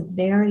as a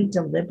very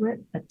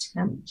deliberate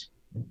attempt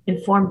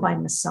informed by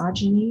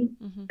misogyny,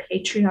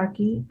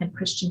 patriarchy, and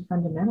Christian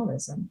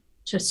fundamentalism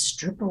to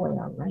strip away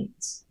our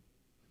rights.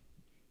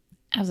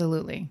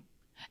 Absolutely.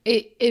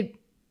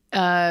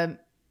 I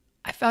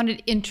found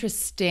it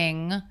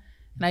interesting, and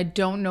I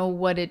don't know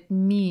what it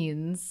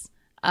means,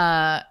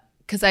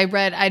 because I'd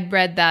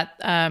read that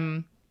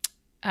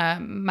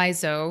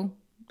Mizo,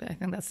 I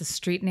think that's the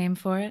street name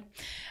for it.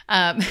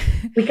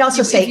 We can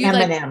also say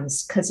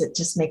M&Ms because it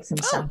just makes them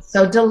sound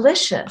so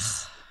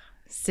delicious.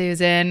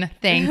 Susan,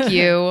 thank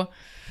you.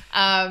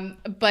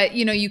 But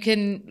you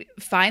can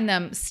find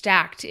them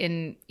stacked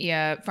in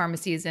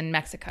pharmacies in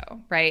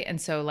Mexico, right? And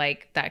so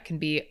like that can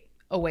be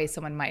a way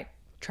someone might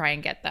try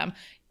and get them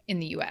in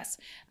the US.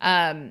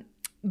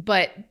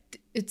 But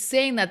it's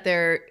saying that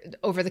they're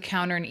over the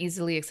counter and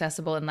easily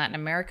accessible in Latin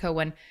America,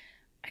 when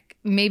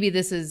maybe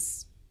this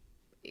is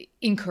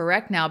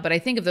incorrect now, but I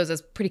think of those as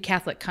pretty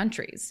Catholic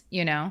countries,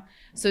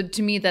 So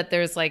to me, that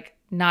there's like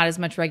not as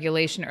much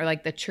regulation, or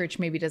like the church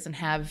maybe doesn't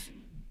have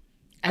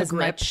as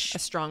much a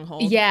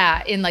stronghold.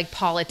 Yeah, in like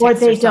politics, or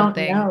they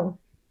something. don't know.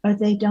 Or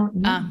they don't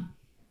know.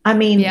 I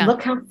mean,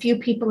 look how few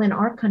people in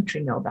our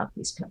country know about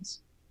these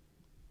pills.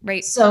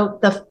 Right. So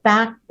the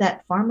fact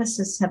that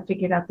pharmacists have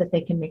figured out that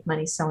they can make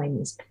money selling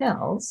these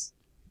pills,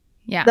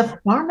 the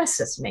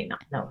pharmacists may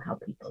not know how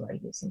people are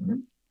using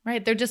them.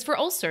 Right. They're just for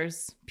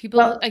ulcers. People,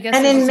 I guess.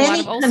 And in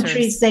many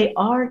countries, they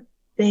are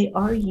used.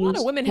 A lot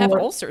of women have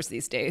ulcers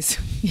these days.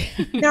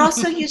 They're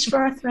also used for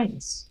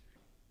arthritis.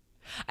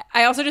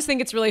 I also just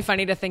think it's really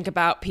funny to think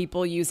about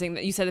people using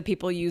that. You said that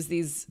people use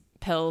these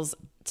pills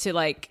to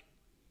like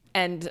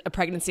end a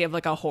pregnancy of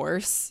like a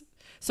horse.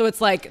 So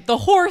it's like the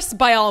horse,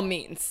 by all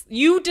means,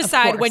 you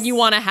decide when you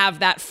want to have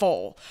that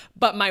foal.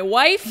 But my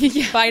wife,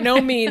 by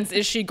no means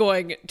is she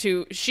going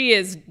to, she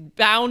is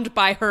bound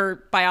by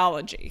her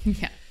biology.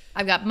 Yeah.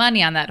 I've got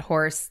money on that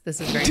horse.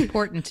 This is very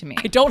important to me.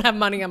 I don't have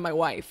money on my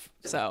wife.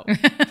 So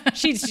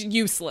she's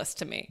useless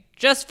to me,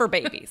 just for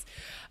babies.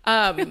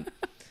 But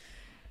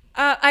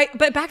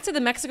back to the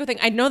Mexico thing.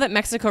 I know that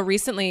Mexico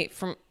recently,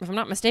 if I'm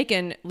not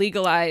mistaken,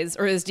 legalized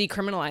or has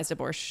decriminalized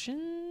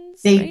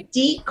abortions. They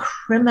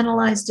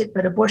decriminalized it,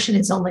 but abortion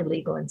is only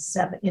legal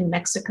in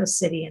Mexico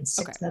City and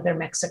 6 other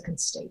Mexican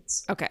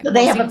states. Okay. So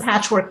they have a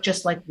patchwork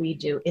just like we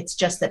do. It's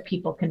just that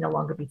people can no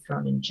longer be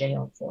thrown in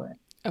jail for it.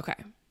 Okay.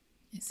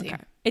 I see.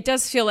 Okay. It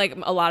does feel like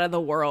a lot of the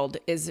world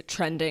is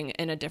trending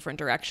in a different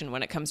direction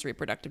when it comes to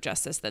reproductive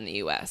justice than the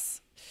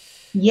U.S.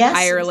 Yes,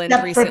 Ireland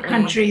except recently. For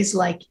countries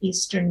like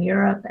Eastern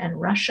Europe and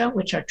Russia,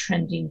 which are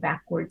trending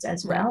backwards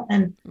as well.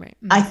 And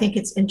I think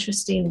it's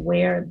interesting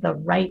where the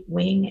right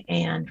wing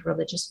and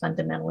religious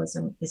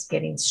fundamentalism is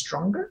getting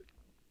stronger.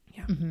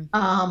 Yeah.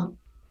 Mm-hmm.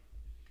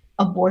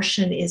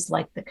 Abortion is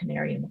like the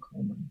canary in the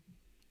coal mine.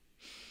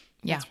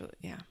 Yeah.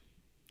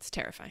 It's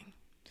terrifying.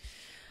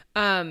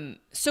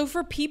 So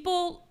for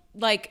people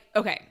like,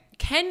 okay,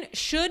 can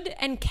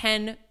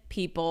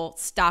people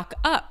stock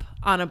up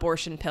on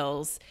abortion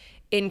pills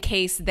in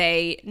case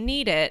they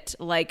need it?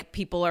 Like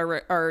people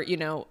are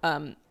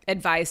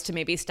advised to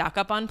maybe stock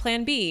up on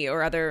Plan B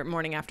or other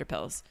morning after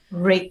pills.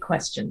 Great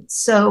question.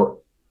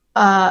 So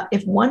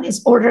if one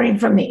is ordering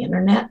from the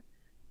internet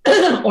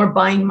or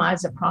buying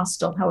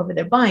misoprostol, however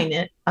they're buying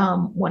it,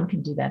 one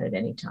can do that at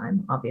any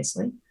time,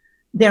 obviously.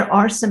 There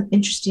are some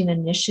interesting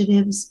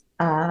initiatives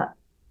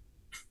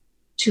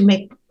to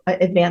make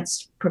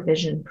advanced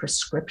provision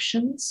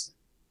prescriptions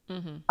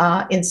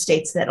in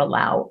states that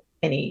allow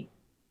any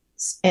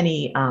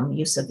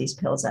use of these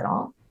pills at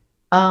all,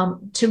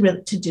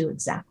 to do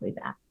exactly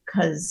that,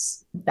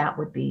 because that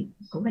would be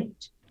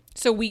great.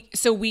 So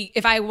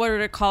if I were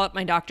to call up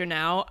my doctor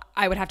now,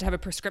 I would have to have a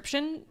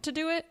prescription to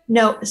do it?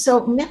 No,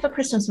 so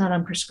mifepristone is not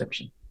on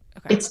prescription.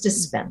 Okay. It's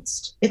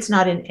dispensed. It's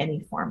not in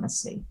any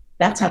pharmacy.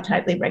 That's how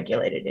tightly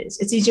regulated it is.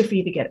 It's easier for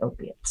you to get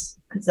opiates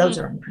because those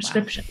are on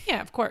prescription. Wow.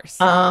 Yeah, of course.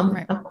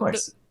 Of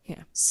course.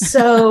 Yeah.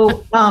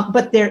 So,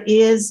 but there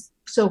is,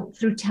 so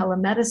through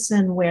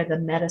telemedicine, where the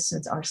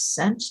medicines are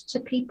sent to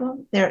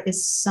people, there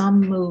is some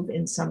move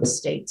in some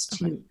states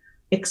to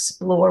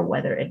explore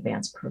whether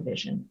advanced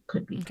provision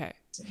could be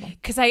possible.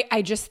 Because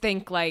I just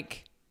think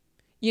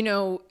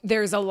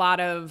there's a lot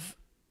of,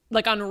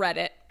 like on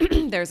Reddit,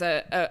 there's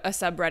a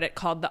subreddit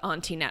called the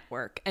Auntie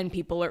Network, and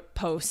people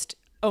post,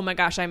 oh my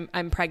gosh,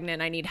 I'm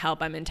pregnant, I need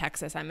help, I'm in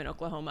Texas, I'm in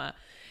Oklahoma.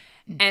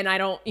 And I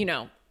don't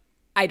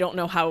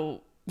know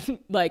how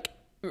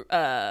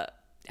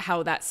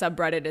how that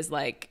subreddit is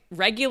like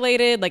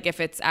regulated, like if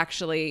it's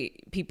actually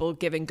people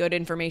giving good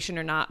information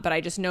or not. But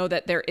I just know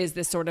that there is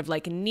this sort of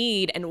like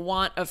need and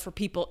want for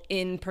people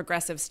in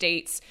progressive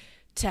states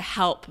to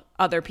help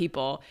other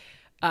people.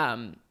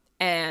 And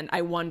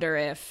I wonder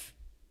if,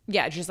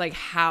 just like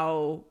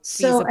how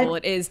feasible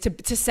it is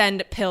to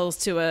send pills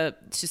to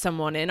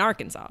someone in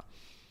Arkansas.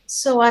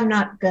 So I'm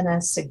not going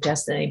to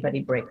suggest that anybody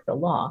break the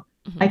law.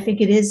 I think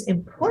it is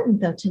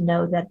important, though, to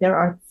know that there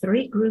are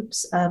 3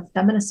 groups of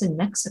feminists in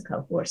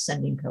Mexico who are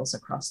sending pills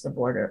across the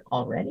border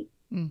already.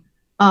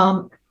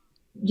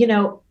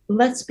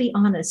 let's be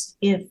honest.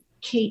 If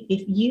Kate,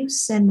 if you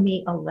send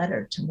me a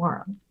letter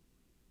tomorrow,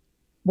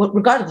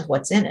 regardless of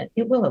what's in it,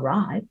 it will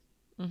arrive,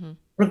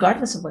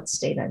 regardless of what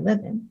state I live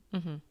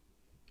in.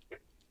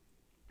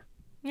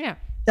 Yeah.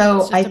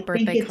 So It's just I a think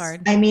birthday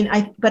card.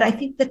 but I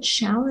think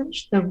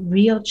the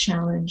real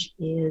challenge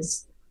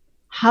is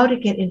how to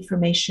get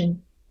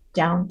information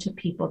down to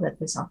people that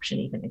this option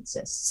even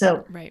exists.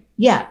 So Right.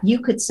 yeah, you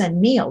could send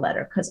me a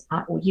letter because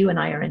you and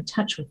I are in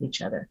touch with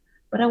each other.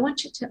 But I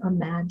want you to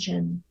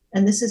imagine,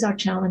 and this is our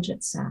challenge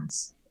at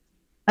SAS,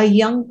 a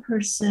young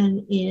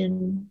person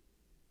in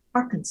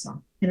Arkansas,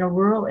 in a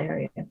rural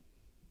area,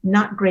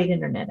 not great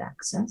internet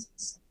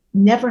access,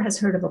 never has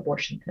heard of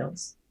abortion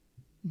pills,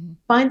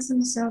 finds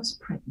themselves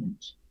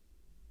pregnant,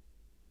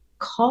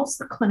 calls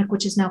the clinic,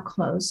 which is now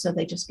closed, so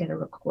they just get a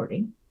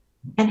recording,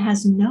 and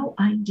has no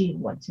idea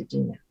what to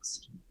do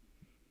next.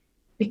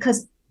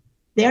 Because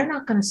they're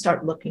not going to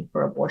start looking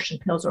for abortion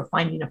pills or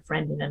finding a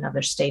friend in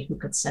another state who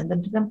could send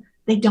them to them.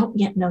 They don't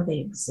yet know they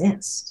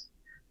exist.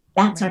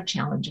 That's our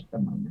challenge at the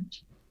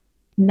moment.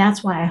 And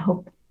that's why I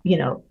hope,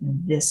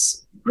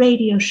 this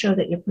radio show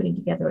that you're putting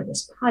together, or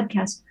this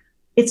podcast,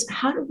 it's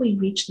how do we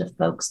reach the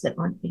folks that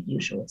aren't the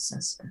usual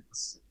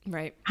suspects?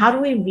 Right. How do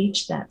we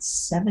reach that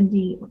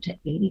 70 to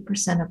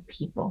 80% of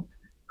people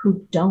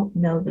who don't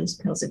know these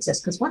pills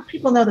exist? Because once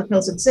people know the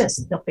pills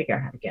exist, they'll figure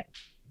out how to get them.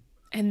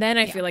 And then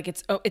I feel like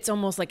it's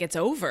almost like it's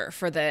over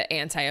for the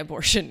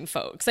anti-abortion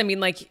folks. I mean,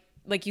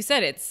 like you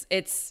said,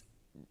 it's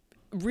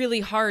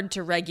really hard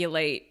to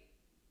regulate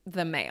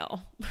the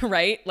mail,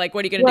 right? Like,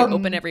 what are you going to do?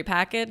 Open every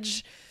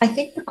package? I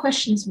think the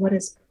question is, what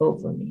does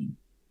over mean?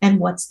 And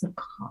what's the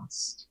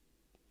cost?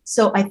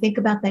 So I think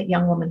about that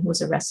young woman who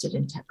was arrested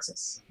in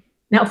Texas.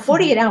 Now,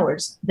 48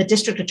 hours, the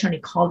district attorney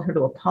called her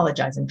to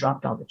apologize and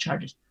dropped all the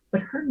charges. But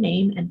her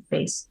name and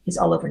face is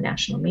all over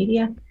national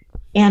media.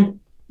 And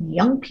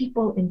young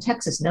people in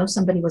Texas know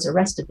somebody was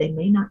arrested. They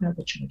may not know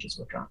the charges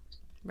were dropped.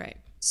 Right.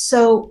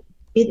 So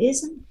it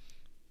isn't,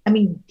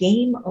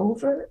 game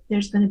over.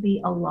 There's going to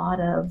be a lot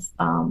of,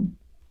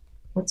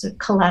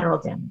 collateral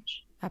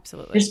damage.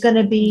 Absolutely. There's going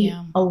to be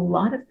a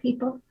lot of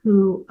people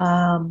who,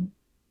 I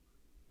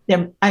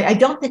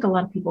don't think a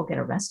lot of people get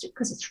arrested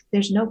because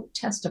there's no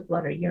test of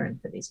blood or urine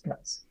for these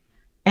pills.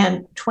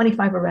 And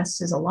 25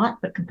 arrests is a lot,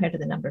 but compared to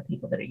the number of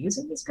people that are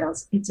using these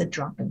pills, it's a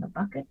drop in the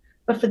bucket.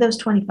 But for those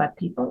 25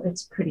 people,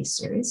 it's pretty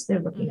serious. They're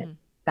looking at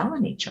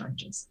felony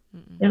charges.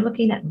 They're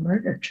looking at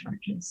murder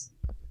charges.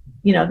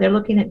 They're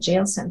looking at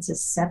jail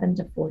sentences 7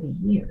 to 40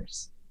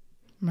 years.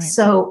 Right.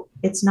 So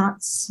it's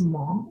not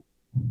small.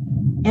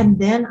 And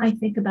then I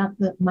think about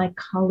my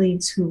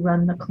colleagues who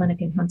run the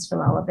clinic in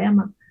Huntsville,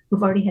 Alabama,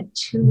 who've already had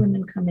 2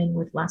 women come in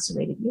with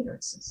lacerated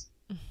uteruses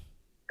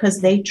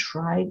because they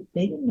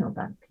didn't know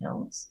about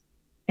pills,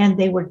 and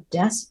they were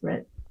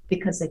desperate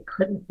because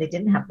they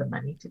didn't have the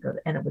money to go,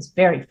 and it was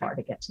very far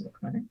to get to the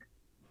clinic.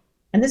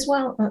 And this,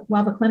 while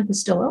the clinic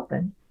was still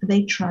open,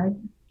 they tried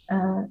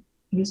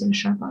using a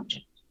sharp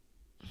object.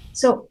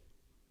 So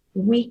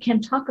we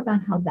can talk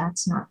about how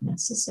that's not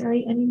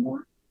necessary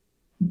anymore,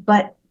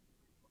 but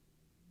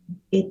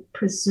it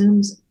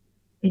presumes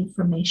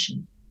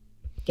information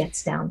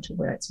gets down to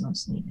where it's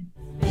most needed.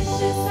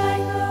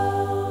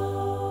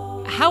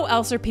 How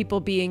else are people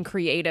being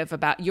creative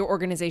about your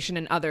organization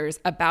and others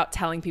about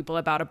telling people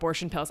about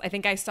abortion pills? I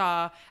think I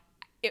saw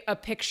a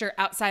picture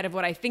outside of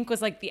what I think was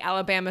like the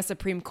Alabama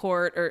Supreme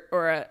Court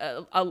or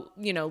a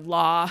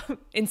law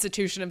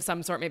institution of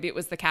some sort. Maybe it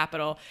was the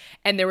Capitol,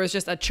 and there was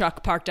just a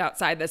truck parked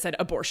outside that said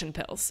abortion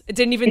pills. It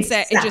didn't even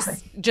say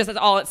it. Just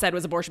all it said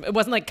was abortion. It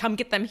wasn't like come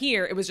get them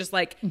here. It was just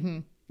like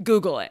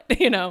Google it.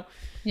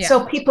 Yeah.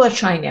 So people are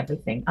trying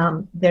everything.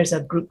 There's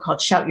a group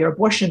called Shout Your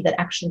Abortion that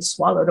actually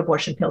swallowed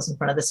abortion pills in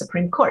front of the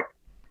Supreme Court.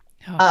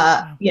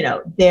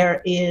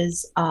 There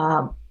is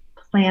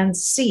Plan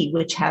C,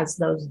 which has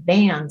those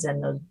vans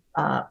and those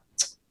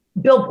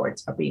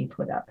billboards are being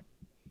put up.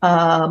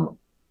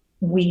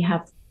 We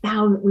have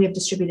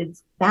distributed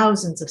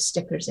thousands of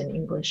stickers in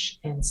English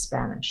and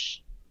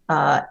Spanish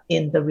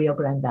in the Rio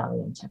Grande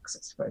Valley in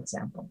Texas, for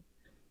example.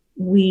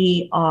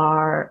 We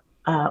have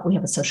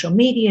a social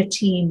media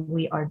team.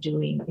 We are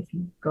doing, if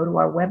you go to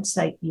our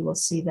website, you will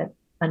see that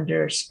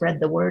under Spread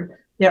the Word,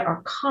 there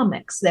are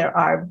comics, there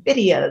are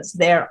videos,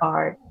 there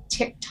are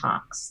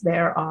TikToks,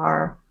 there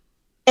are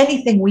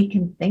anything we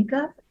can think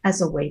of as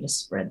a way to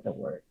spread the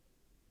word.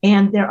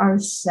 And there are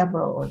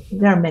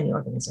many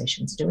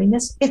organizations doing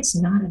this. It's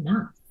not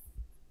enough.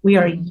 We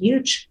are a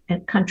huge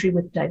country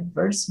with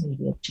diverse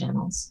media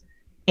channels.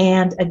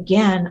 And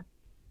again,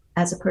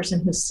 as a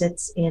person who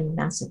sits in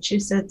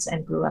Massachusetts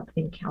and grew up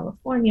in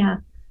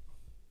California,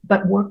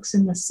 but works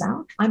in the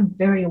South, I'm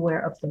very aware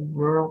of the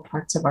rural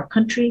parts of our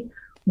country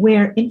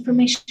where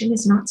information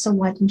is not so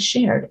widely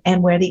shared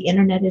and where the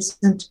internet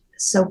isn't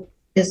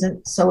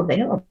so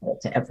available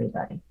to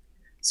everybody.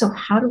 So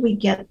how do we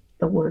get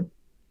the word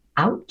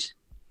out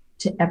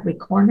to every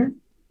corner?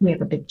 We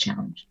have a big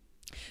challenge.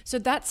 So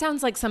that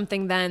sounds like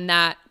something then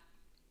that,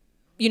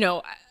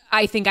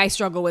 I think I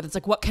struggle with. It's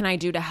like, what can I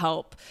do to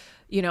help?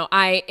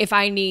 If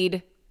I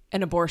need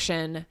an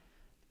abortion,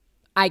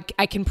 I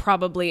can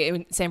probably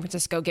in San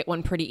Francisco get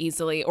one pretty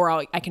easily, or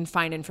I can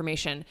find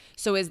information.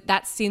 So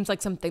that seems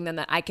like something then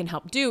that I can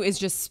help do is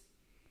just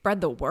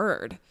spread the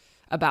word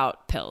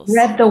about pills.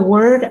 Spread the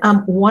word.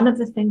 One of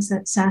the things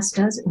that SAS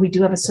does, we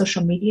do have a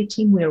social media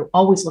team. We're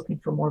always looking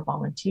for more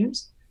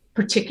volunteers,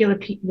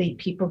 particularly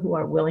people who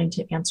are willing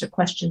to answer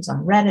questions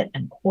on Reddit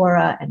and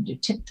Quora and do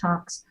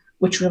TikToks,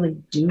 which really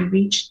do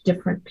reach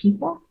different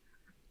people.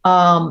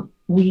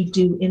 We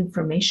do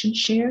information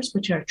shares,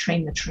 which are a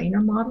train the trainer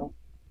model.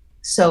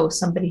 So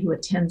somebody who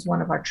attends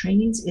one of our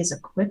trainings is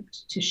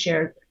equipped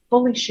to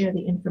fully share the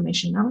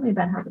information, not only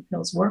about how the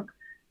pills work,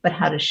 but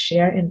how to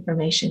share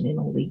information in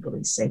a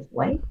legally safe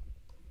way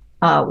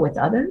with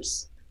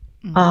others.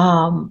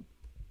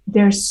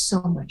 There's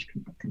so much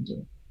people can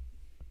do.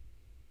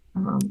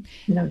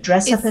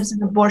 Dress up as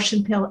an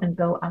abortion pill and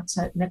go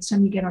outside. Next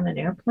time you get on an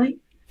airplane,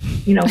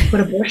 put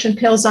abortion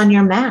pills on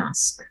your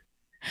mask,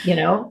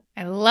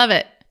 I love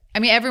it. I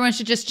mean, everyone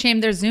should just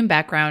change their Zoom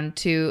background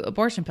to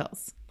abortion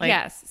pills.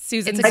 Yes,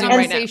 Susan's it's a Zoom right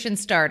now. conversation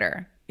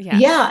starter.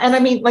 Yeah. And I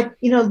mean, look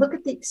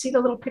at see the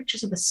little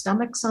pictures of the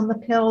stomachs on the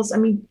pills. I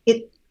mean,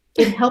 it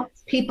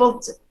helps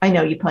people. I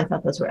know you probably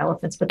thought those were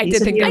elephants, but I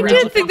did think they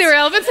were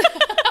elephants.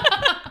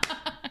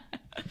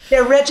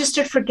 They're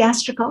registered for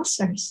gastric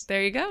ulcers.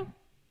 There you go.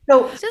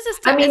 So, it's just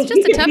a tummy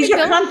these are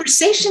pill.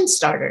 conversation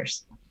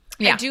starters.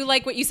 Yeah. I do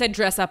like what you said,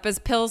 dress up as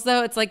pills,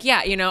 though. It's like,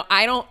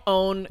 I don't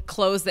own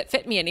clothes that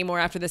fit me anymore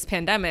after this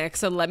pandemic.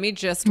 So let me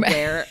just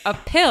wear a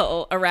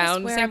pill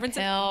around San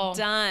Francisco.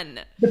 Done.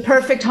 The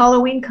perfect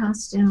Halloween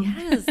costume.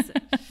 Yes.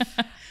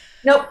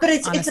 No, but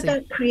it's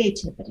about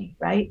creativity,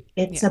 right?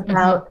 It's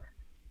about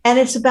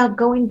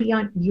going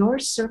beyond your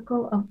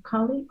circle of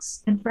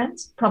colleagues and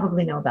friends,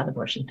 probably know about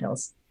abortion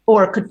pills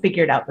or could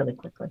figure it out really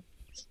quickly.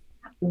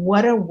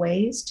 What are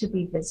ways to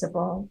be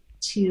visible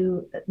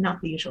to not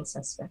the usual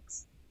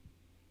suspects?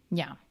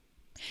 Yeah.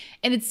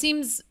 And it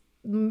seems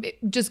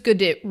just good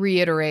to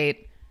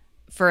reiterate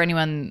for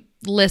anyone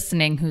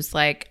listening who's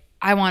like,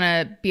 I want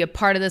to be a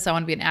part of this. I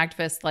want to be an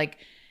activist. Like,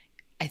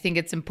 I think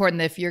it's important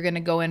that if you're going to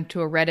go into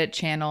a Reddit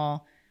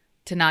channel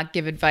to not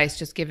give advice,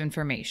 just give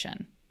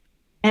information.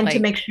 And to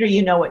make sure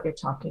you know what you're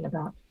talking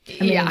about.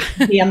 I mean,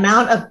 the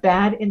amount of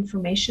bad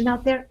information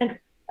out there. And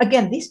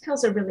again, these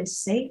pills are really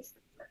safe,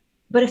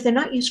 but if they're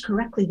not used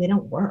correctly, they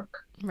don't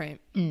work. Right.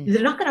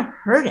 They're not going to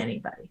hurt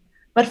anybody.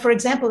 But for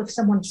example, if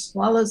someone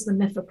swallows the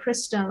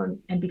mifepristone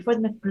and before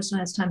the mifepristone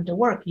has time to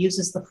work,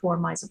 uses the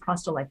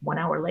 4-misoprostol like 1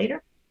 hour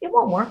later, it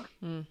won't work.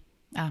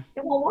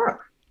 It won't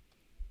work.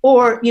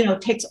 Or,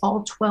 takes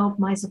all 12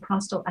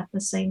 misoprostol at the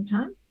same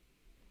time.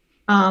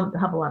 They'll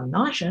have a lot of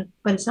nausea,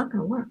 but it's not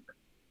going to work.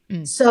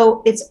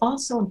 So it's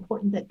also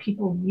important that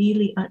people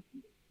really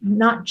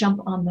not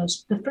jump on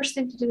those. The first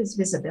thing to do is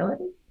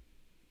visibility,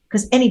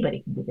 because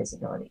anybody can do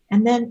visibility.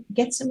 And then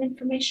get some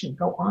information.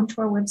 Go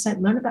onto our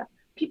website,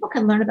 people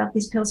can learn about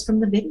these pills from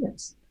the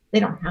videos. They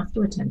don't have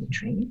to attend a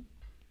training,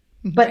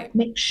 but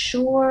make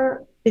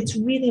sure it's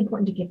really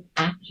important to give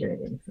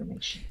accurate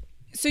information.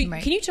 So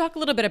can you talk a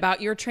little bit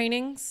about your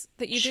trainings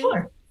that you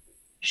do?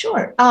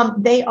 Sure.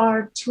 They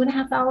are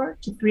 2.5-hour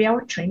to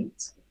 3-hour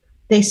trainings.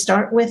 They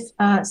start with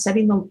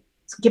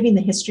giving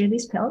the history of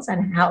these pills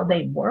and how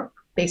they work,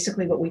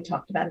 basically what we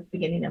talked about at the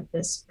beginning of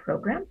this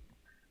program.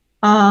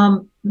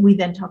 We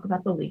then talk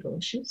about the legal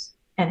issues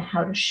and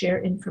how to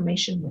share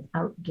information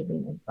without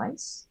giving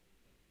advice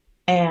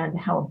and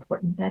how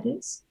important that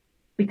is,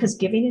 because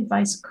giving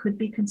advice could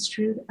be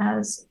construed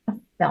as a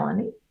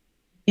felony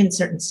in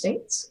certain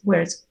states,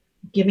 whereas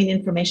giving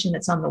information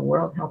that's on the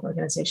World Health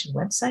Organization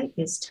website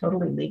is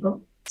totally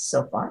legal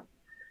so far.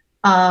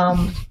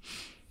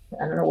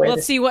 I don't know where.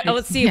 Let's see what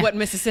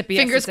Mississippi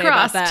has Fingers to say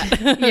crossed. about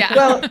that. Yeah.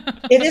 Well,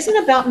 it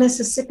isn't about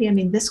Mississippi. I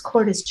mean, this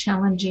court is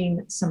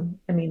challenging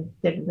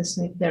they're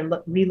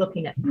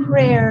relooking at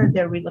prayer,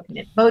 they're relooking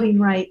at voting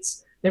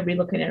rights, they're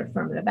relooking at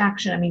affirmative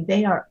action. I mean,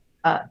 they are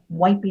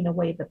wiping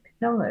away the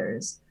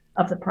pillars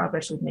of the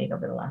progress we've made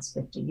over the last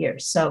 50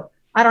 years. So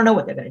I don't know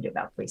what they're going to do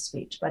about free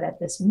speech, but at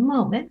this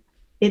moment,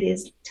 it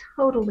is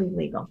totally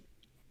legal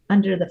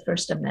under the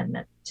First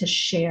Amendment to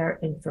share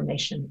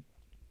information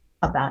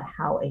about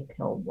how a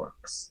pill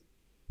works.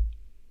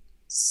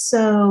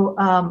 So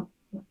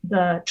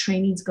the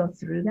trainings go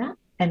through that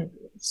and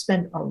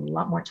spend a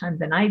lot more time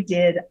than I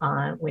did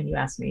on when you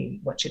asked me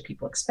what should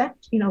people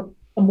expect,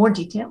 more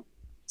detail.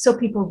 So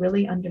people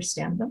really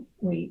understand them.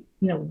 We,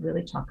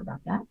 really talk about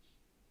that.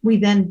 We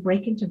then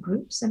break into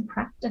groups and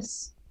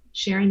practice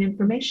sharing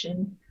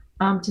information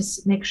to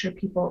make sure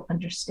people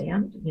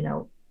understand,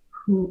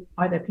 who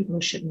are there people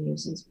who shouldn't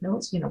use these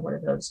pills? What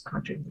are those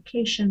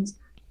contraindications?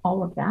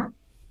 All of that.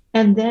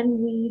 And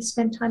then we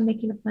spend time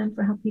making a plan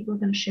for how people are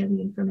going to share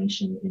the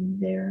information in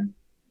their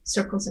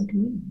circles and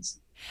communities.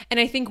 And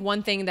I think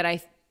one thing that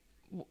I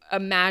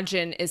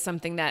imagine is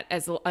something that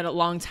as a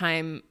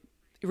long-time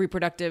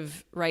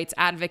reproductive rights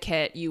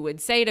advocate, you would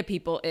say to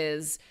people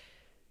is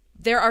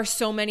there are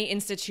so many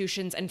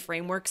institutions and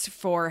frameworks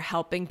for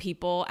helping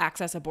people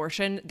access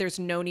abortion. There's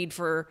no need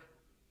for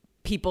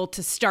people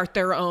to start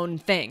their own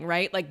thing,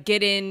 right? Like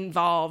get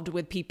involved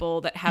with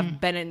people that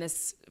have been in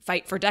this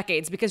fight for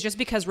decades, because just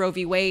because Roe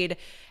v. Wade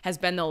has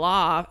been the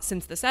law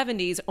since the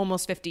 70s,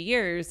 almost 50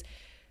 years,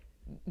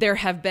 there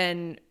have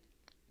been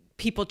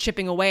people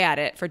chipping away at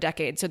it for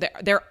decades. So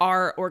there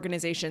are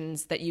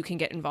organizations that you can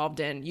get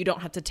involved in. You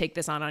don't have to take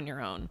this on your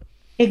own.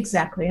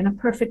 Exactly. And a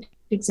perfect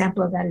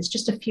example of that is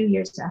just a few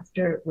years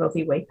after Roe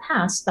v. Wade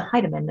passed, the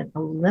Hyde Amendment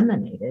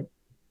eliminated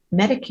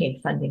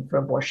Medicaid funding for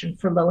abortion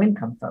for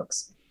low-income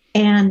folks.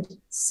 And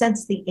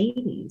since the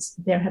 80s,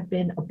 there have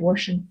been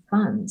abortion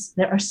funds.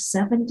 There are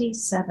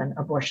 77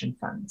 abortion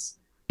funds.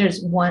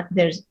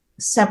 There's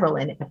several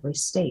in every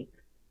state.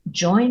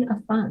 Join a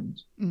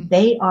fund.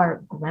 They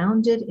are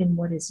grounded in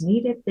what is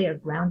needed. They are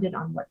grounded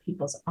on what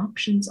people's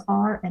options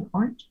are and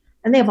aren't.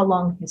 And they have a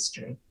long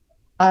history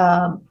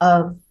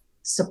of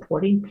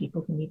supporting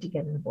people who need to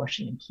get an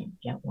abortion and can't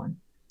get one.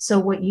 So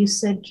what you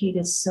said, Kate,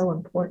 is so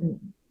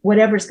important.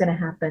 Whatever's going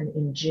to happen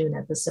in June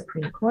at the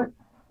Supreme Court,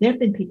 there have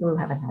been people who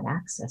haven't had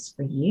access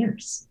for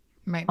years,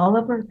 all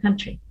over the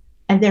country.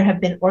 And there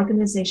have been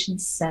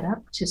organizations set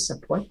up to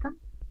support them.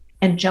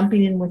 And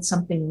jumping in with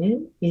something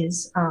new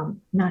is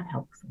not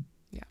helpful.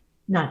 Yeah.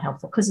 Not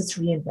helpful, because it's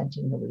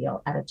reinventing the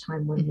wheel at a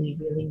time when we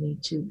really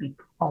need to be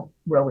all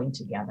rowing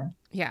together.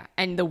 Yeah.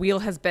 And the wheel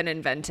has been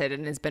invented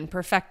and has been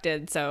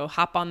perfected. So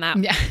hop on that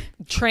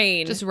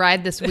train. Just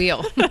ride this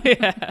wheel.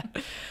 Yeah.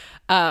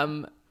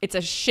 It's a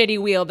shitty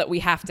wheel that we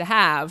have to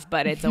have,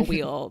 but it's a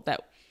wheel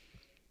that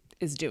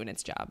is doing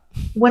its job.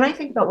 When I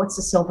think about what's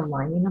the silver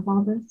lining of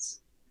all this,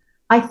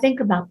 I think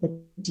about the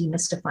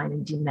demystifying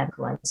and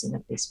demedicalizing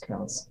of these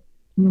pills.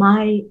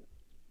 My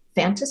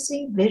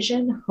fantasy,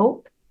 vision,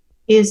 hope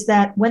is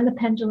that when the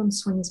pendulum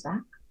swings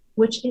back,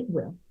 which it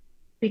will,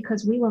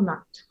 because we will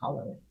not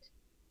tolerate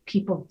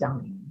people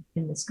dying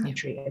in this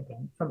country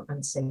again from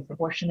unsafe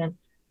abortion. And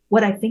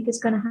what I think is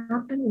going to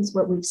happen is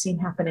what we've seen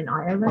happen in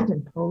Ireland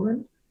and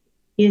Poland,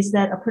 is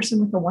that a person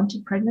with a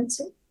wanted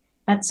pregnancy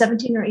at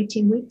 17 or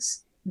 18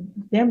 weeks,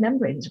 their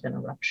membranes are going to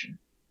rupture.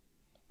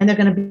 And they're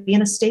going to be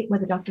in a state where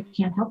the doctor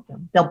can't help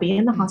them. They'll be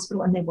in the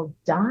hospital and they will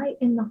die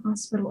in the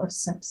hospital of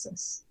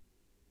sepsis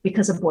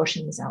because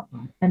abortion is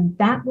outlawed. And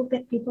that will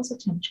get people's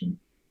attention.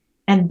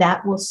 And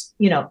that will,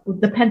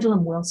 the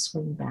pendulum will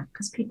swing back,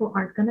 because people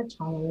aren't going to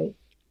tolerate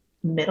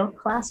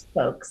middle-class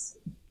folks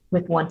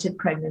with wanted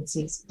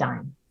pregnancies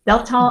dying.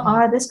 They'll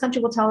this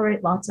country will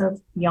tolerate lots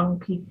of young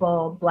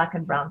people, Black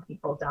and brown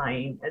people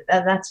dying.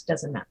 That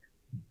doesn't matter.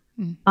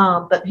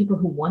 But people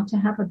who want to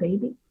have a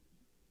baby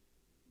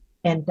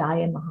and die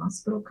in the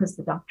hospital because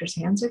the doctor's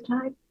hands are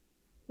tied,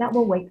 that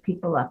will wake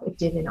people up. It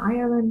did in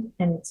Ireland,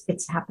 and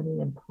it's happening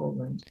in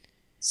Poland.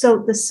 So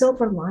the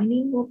silver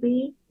lining will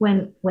be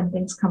when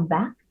things come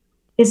back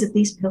is that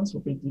these pills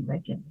will be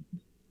deregulated.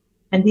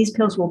 And these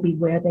pills will be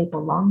where they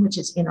belong, which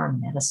is in our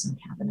medicine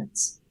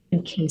cabinets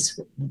in case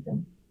we need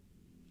them.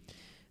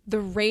 The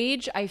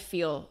rage I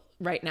feel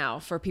right now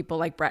for people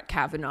like Brett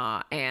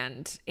Kavanaugh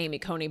and Amy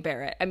Coney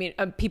Barrett, I mean,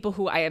 people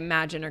who I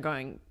imagine are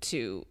going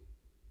to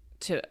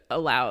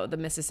allow the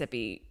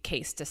Mississippi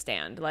case to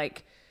stand.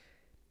 Like,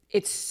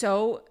 it's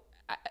so,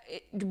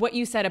 what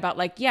you said about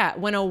like, yeah,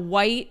 when a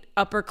white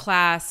upper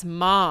class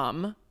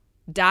mom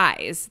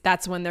dies,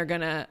 that's when they're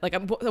gonna, like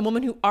a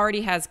woman who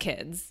already has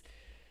kids,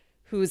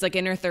 who's like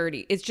in her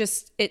 30s. It's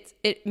just,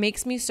 it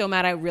makes me so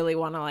mad. I really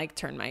want to like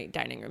turn my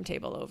dining room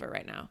table over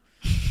right now.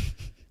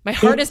 My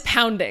heart is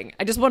pounding.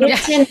 I just want to.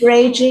 It's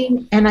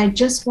enraging. And I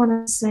just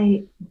want to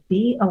say,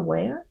 be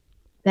aware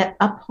that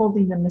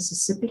upholding the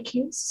Mississippi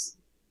case,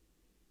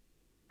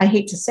 I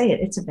hate to say it,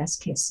 it's a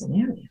best case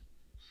scenario,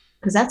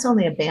 because that's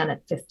only a ban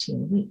at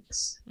 15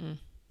 weeks.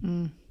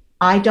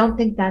 I don't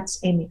think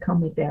that's Amy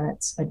Coney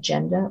Barrett's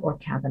agenda or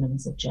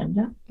Kavanaugh's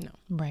agenda. No.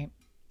 Right.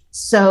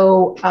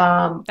 So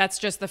that's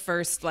just the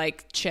first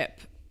like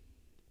chip.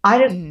 I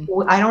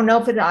don't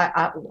know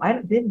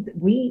if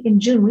we in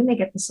June we may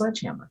get the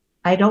sledgehammer.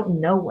 I don't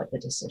know what the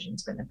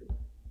decision's going to be. I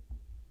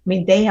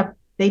mean,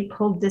 they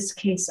pulled this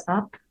case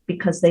up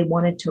because they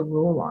wanted to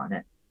rule on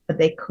it, but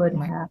they could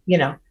have,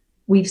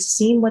 we've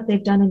seen what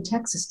they've done in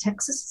Texas.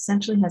 Texas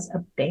essentially has a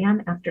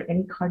ban after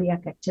any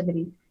cardiac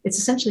activity. It's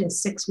essentially a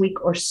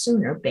 6-week or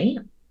sooner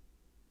ban.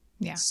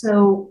 Yeah.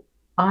 So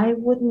I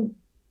wouldn't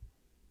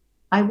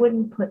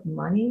put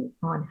money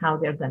on how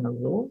they're going to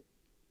rule.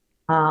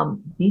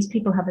 These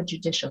people have a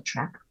judicial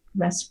track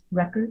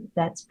record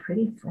that's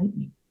pretty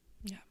frightening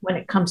when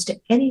it comes to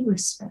any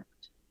respect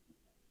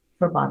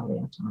for bodily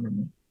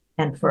autonomy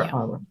and for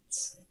our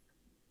rights.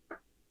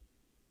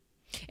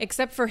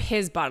 Except for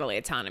his bodily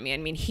autonomy. I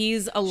mean,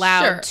 he's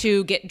allowed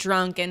to get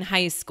drunk in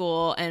high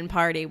school and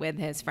party with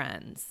his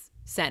friends.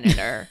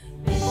 Senator.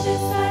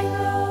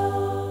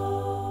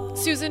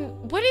 Susan,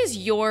 what is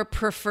your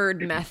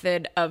preferred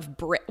method of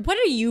what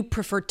do you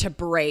prefer to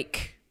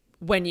break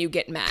when you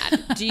get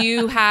mad? Do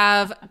you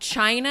have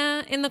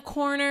China in the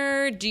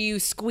corner? Do you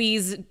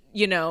squeeze,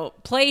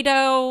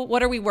 Play-Doh?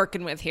 What are we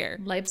working with here?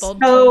 Light bulb.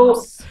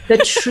 So the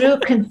true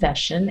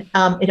confession,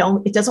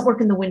 it doesn't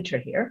work in the winter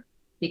here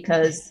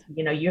because,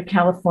 you're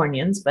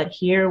Californians, but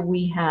here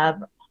we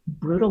have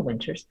brutal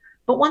winters.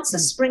 But once the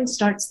spring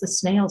starts, the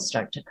snails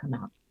start to come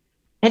out.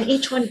 And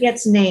each one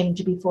gets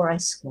named before I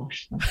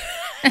squash them.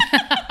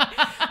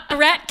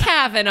 Brett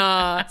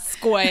Kavanaugh,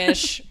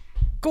 squish.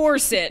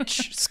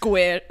 Gorsuch,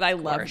 squid. I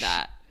love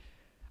that.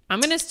 I'm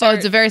going to So start.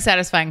 it's a very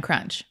satisfying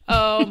crunch.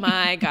 Oh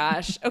my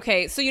gosh.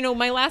 Okay. So,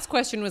 my last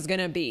question was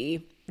going to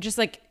be just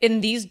like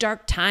in these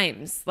dark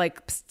times,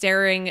 like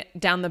staring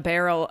down the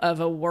barrel of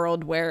a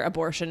world where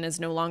abortion is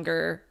no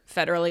longer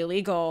federally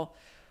legal.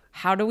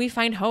 How do we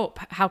find hope?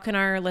 How can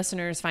our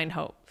listeners find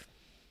hope?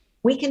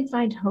 We can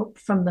find hope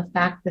from the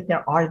fact that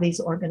there are these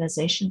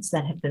organizations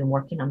that have been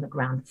working on the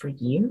ground for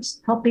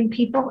years, helping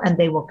people, and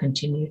they will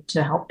continue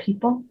to help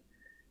people.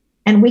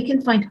 And we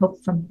can find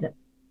hope from the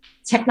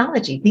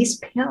technology. These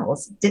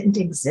pills didn't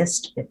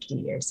exist 50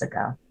 years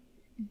ago.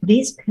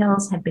 These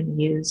pills have been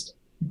used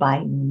by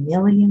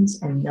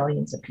millions and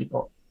millions of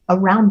people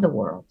around the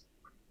world.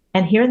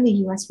 And here in the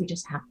US, we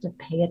just have to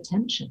pay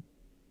attention.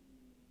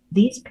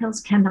 These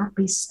pills cannot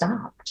be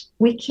stopped.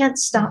 We can't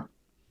stop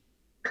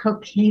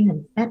cocaine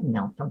and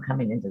fentanyl from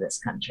coming into this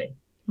country.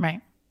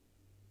 Right.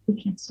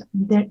 We can't stop.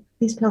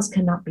 These pills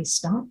cannot be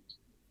stopped.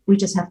 We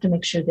just have to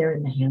make sure they're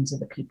in the hands of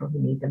the people who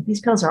need them.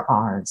 These pills are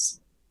ours.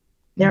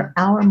 They're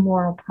our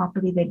moral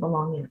property. They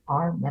belong in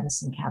our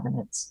medicine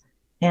cabinets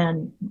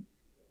and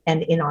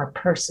in our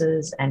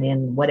purses and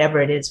in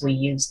whatever it is we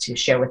use to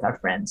share with our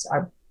friends,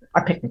 our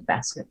picnic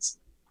baskets.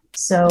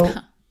 So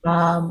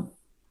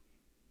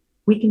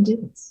we can do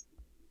this.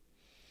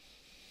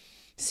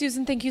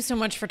 Susan, thank you so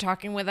much for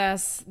talking with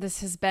us.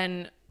 This has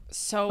been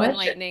so Pleasure.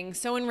 enlightening,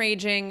 so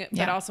enraging, but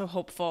Yeah. also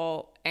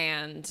hopeful.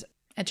 And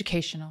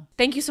Educational.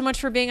 thank you so much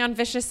for being on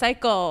Vicious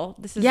Cycle.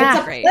 This is Yeah.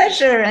 It's a great.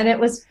 pleasure. And it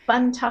was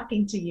fun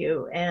talking to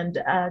you. And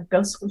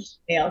go squish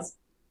nails.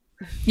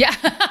 Yeah.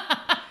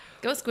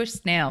 Go squish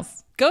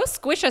snails. Go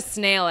squish a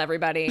snail,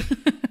 everybody.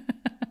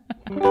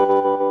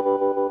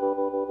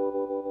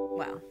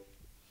 Wow.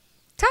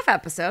 Tough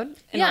episode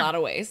in Yeah. a lot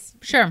of ways,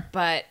 Sure.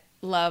 but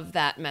love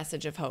that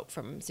message of hope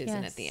from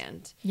Susan Yes. at the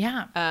end.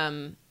 Yeah.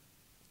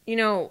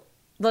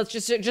 Let's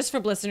just for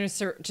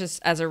listeners, just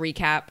as a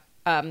recap,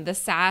 the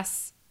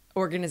SAS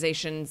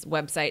organization's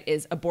website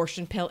is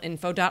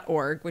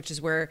abortionpillinfo.org, which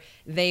is where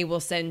they will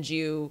send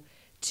you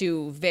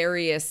to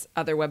various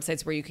other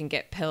websites where you can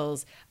get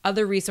pills.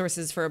 Other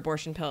resources for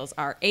abortion pills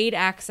are Aid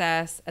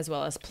Access, as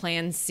well as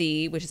Plan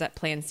C, which is at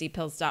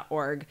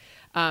plancpills.org.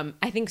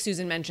 I think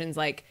Susan mentions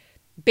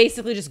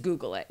basically just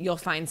Google it. You'll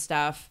find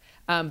stuff.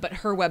 But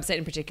her website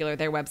in particular,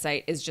 their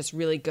website is just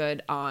really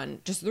good on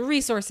just the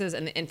resources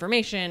and the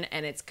information,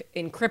 and it's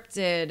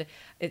encrypted,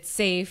 it's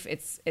safe,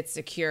 it's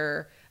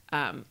secure.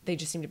 They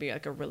just seem to be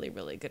a really,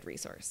 really good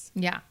resource.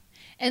 Yeah.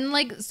 And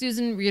like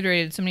Susan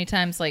reiterated so many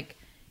times,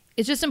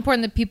 it's just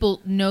important that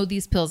people know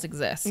these pills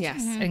exist.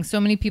 Yes. I think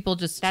so many people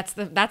just That's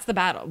the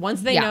battle.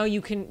 Once they Yeah. know,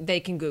 they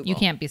can Google. you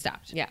can't be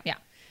stopped. Yeah. Yeah.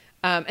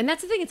 And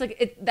that's the thing.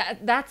 It's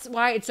that's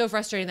why it's so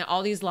frustrating that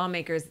all these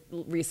lawmakers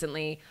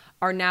recently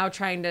are now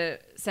trying to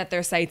set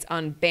their sights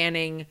on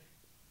banning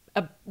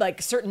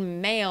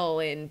certain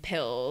mail-in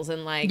pills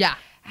and Yeah.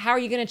 how are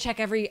you going to check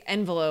every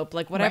envelope,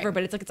 whatever.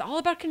 Right. But it's all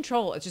about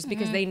control. It's just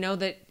because they know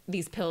that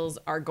these pills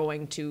are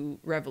going to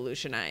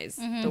revolutionize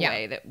the Yeah.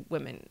 way that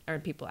women or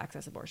people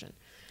access abortion.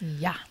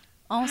 Yeah.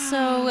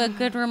 Also, a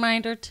good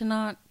reminder to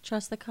not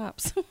trust the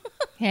cops.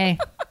 Hey.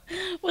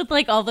 With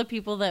all the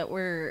people that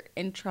were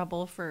in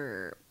trouble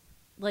for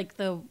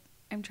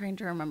I'm trying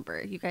to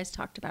remember. You guys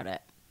talked about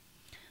it.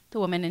 The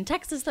woman in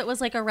Texas that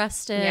was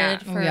arrested Yeah.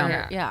 for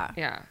Yeah.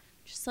 Yeah.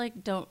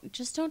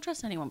 Just don't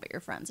trust anyone but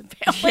your friends and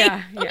family.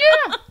 Yeah.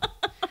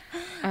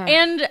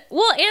 And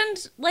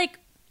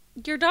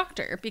your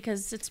doctor,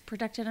 because it's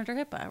protected under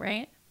HIPAA,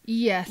 right?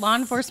 Yes. Law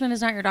enforcement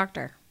is not your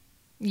doctor.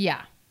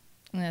 Yeah.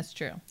 That's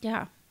true.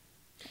 Yeah.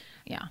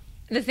 Yeah.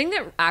 The thing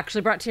that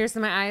actually brought tears to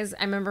my eyes,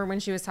 I remember when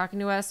she was talking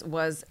to us,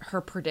 was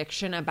her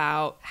prediction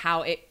about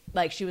how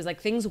she was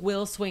things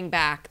will swing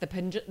back. The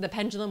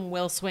pendulum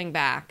will swing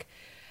back.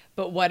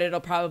 But what it'll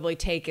probably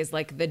take is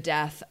the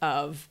death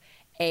of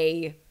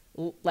a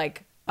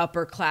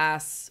upper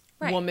class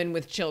Right. woman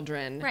with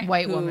children. Right.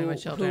 White woman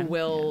with children. Who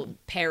will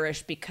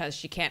perish because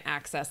she can't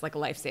access a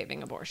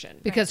life-saving abortion.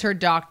 Because her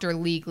doctor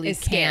legally Is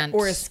scared can't.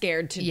 or is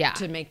scared to Yeah.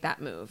 to make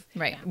that move.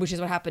 Right. Which is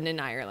what happened in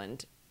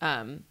Ireland.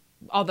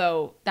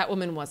 Although that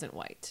woman wasn't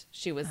white,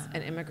 she was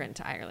an immigrant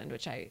to Ireland,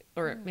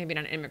 or maybe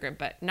not an immigrant,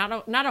 but not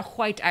a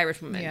white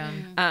Irish woman.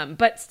 Yeah.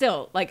 But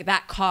still,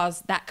 that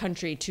caused that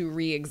country to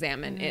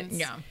re-examine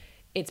Yeah.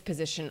 its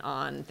position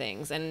on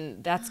things,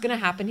 and that's going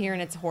to happen here,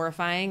 and it's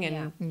horrifying.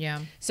 And Yeah.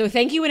 so,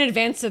 thank you in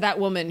advance to that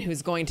woman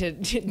who's going to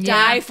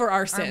die for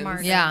our sins.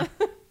 martyr. Yeah.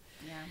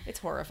 It's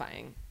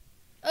horrifying.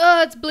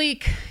 Oh, it's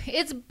bleak.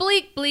 It's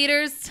bleak,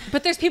 bleeders.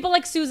 But there's people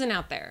like Susan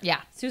out there.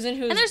 Yeah. Susan,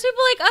 who's And there's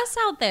people like us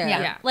out there. Yeah.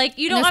 You And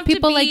don't there's have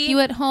people to be like you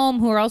at home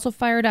who are also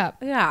fired up.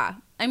 Yeah.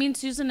 I mean,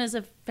 Susan is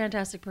a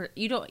fantastic person.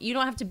 You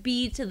don't have to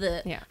be to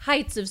the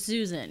heights of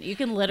Susan. You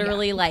can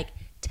literally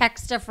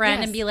text a friend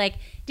Yes. and be like,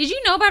 "Did you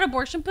know about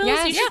abortion pills?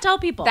 You should tell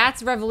people."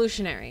 That's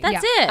revolutionary.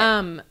 That's Yeah.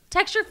 it.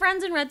 Text your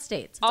friends in red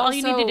states. That's all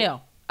you need to do.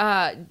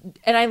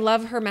 and I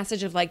love her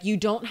message of like, you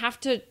don't have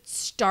to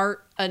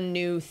start a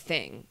new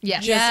thing.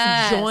 Yes.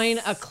 Just join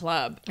a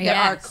club. There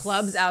are Yes.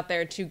 clubs out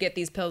there to get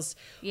these pills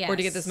or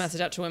to get this Yes.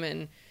 message out to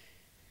women.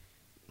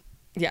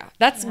 Yeah,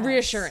 that's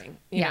reassuring.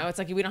 You know, it's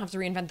like we don't have to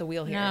reinvent the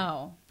wheel here.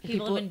 No,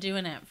 people have been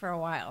doing it for a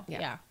while. Yeah.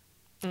 Yeah.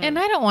 And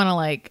I don't want to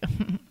like,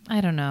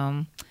 I don't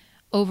know,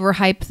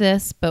 overhype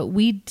this, but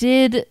we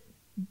did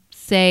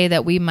say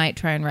that we might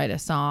try and write a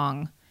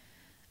song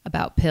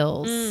about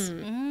pills.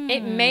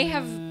 It may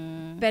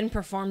have been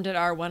performed at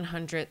our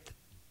 100th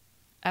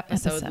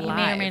episode Episode. live. You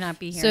may or may not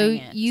be So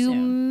hearing it you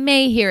soon.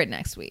 may hear it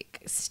next week.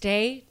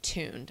 Stay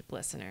tuned,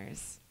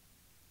 listeners.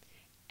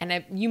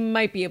 And you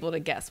might be able to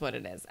guess what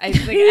it is. I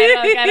think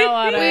I don't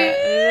want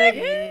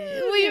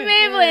to. We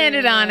may have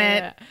landed on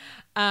it.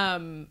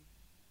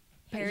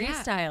 Harry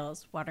yeah.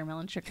 Styles,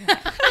 Watermelon Sugar.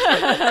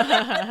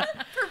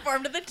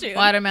 Performed to the tune.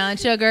 Watermelon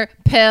sugar,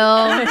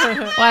 pill.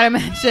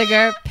 Watermelon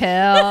sugar,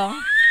 pill.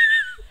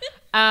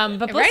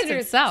 But It writes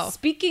listeners, itself.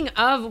 speaking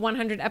of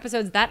 100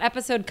 episodes, that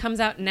episode comes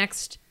out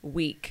next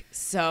week.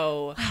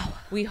 So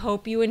we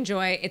hope you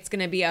enjoy. It's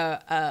going to be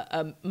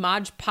a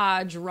Mod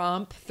Podge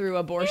romp through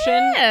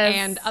abortion Yes.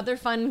 and other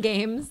fun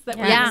games that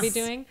we're going to be Yes.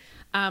 doing.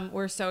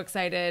 We're so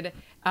excited.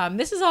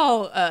 This is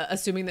all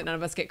assuming that none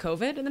of us get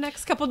COVID in the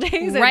next couple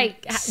days. and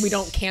Right. we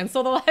don't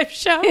cancel the live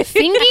show.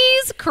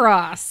 Fingies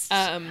crossed.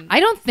 I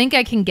don't think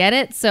I can get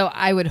it, so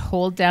I would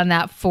hold down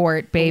that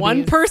fort, baby.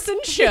 One person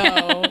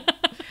show.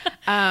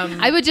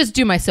 I would just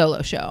do my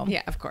solo show.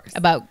 Yeah, of course.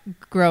 About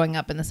growing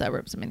up in the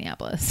suburbs of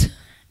Minneapolis.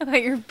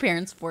 About your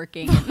parents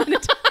forking.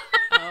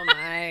 Oh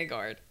my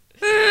god.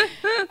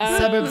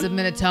 Suburbs of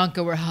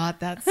Minnetonka were hot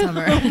that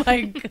summer.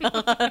 My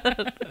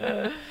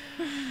God.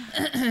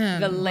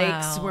 The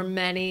lakes were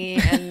many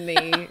and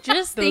the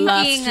Just the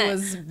thinking, lust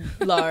was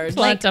large.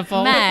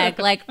 Plentiful. Meg,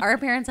 like our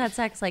parents had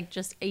sex like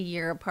just a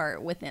year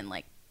apart within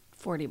like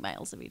 40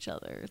 miles of each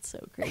other. It's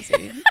so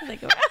crazy. Like,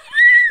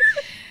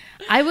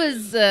 I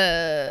was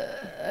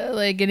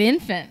like an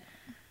infant.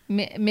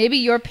 Maybe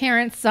your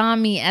parents saw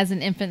me as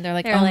an infant. They're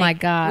like, they're oh like, my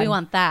God. we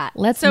want that.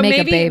 Let's So make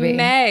maybe a baby.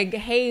 Meg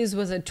Hayes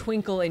was a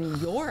twinkle in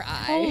your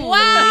eye.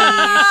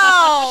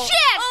 Wow! Shit!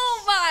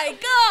 Oh my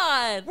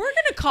God! We're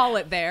gonna call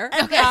it there.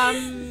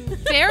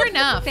 Fair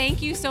enough.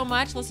 Thank you so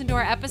much. Listen to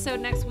our episode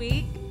next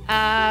week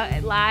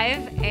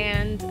live,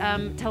 and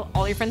tell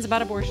all your friends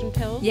about abortion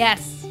pills.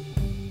 Yes.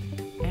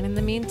 And in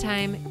the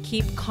meantime,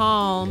 keep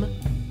calm.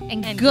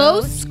 And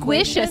go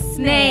squish a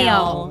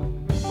snail.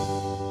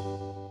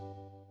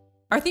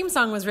 Our theme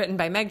song was written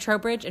by Meg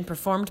Trowbridge and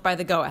performed by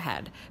The Go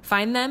Ahead.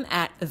 Find them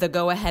at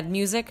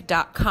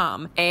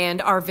thegoaheadmusic.com.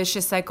 And our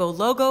Vicious Cycle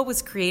logo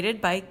was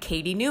created by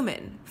Katie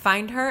Newman.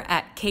 Find her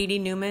at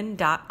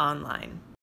katienewman.online.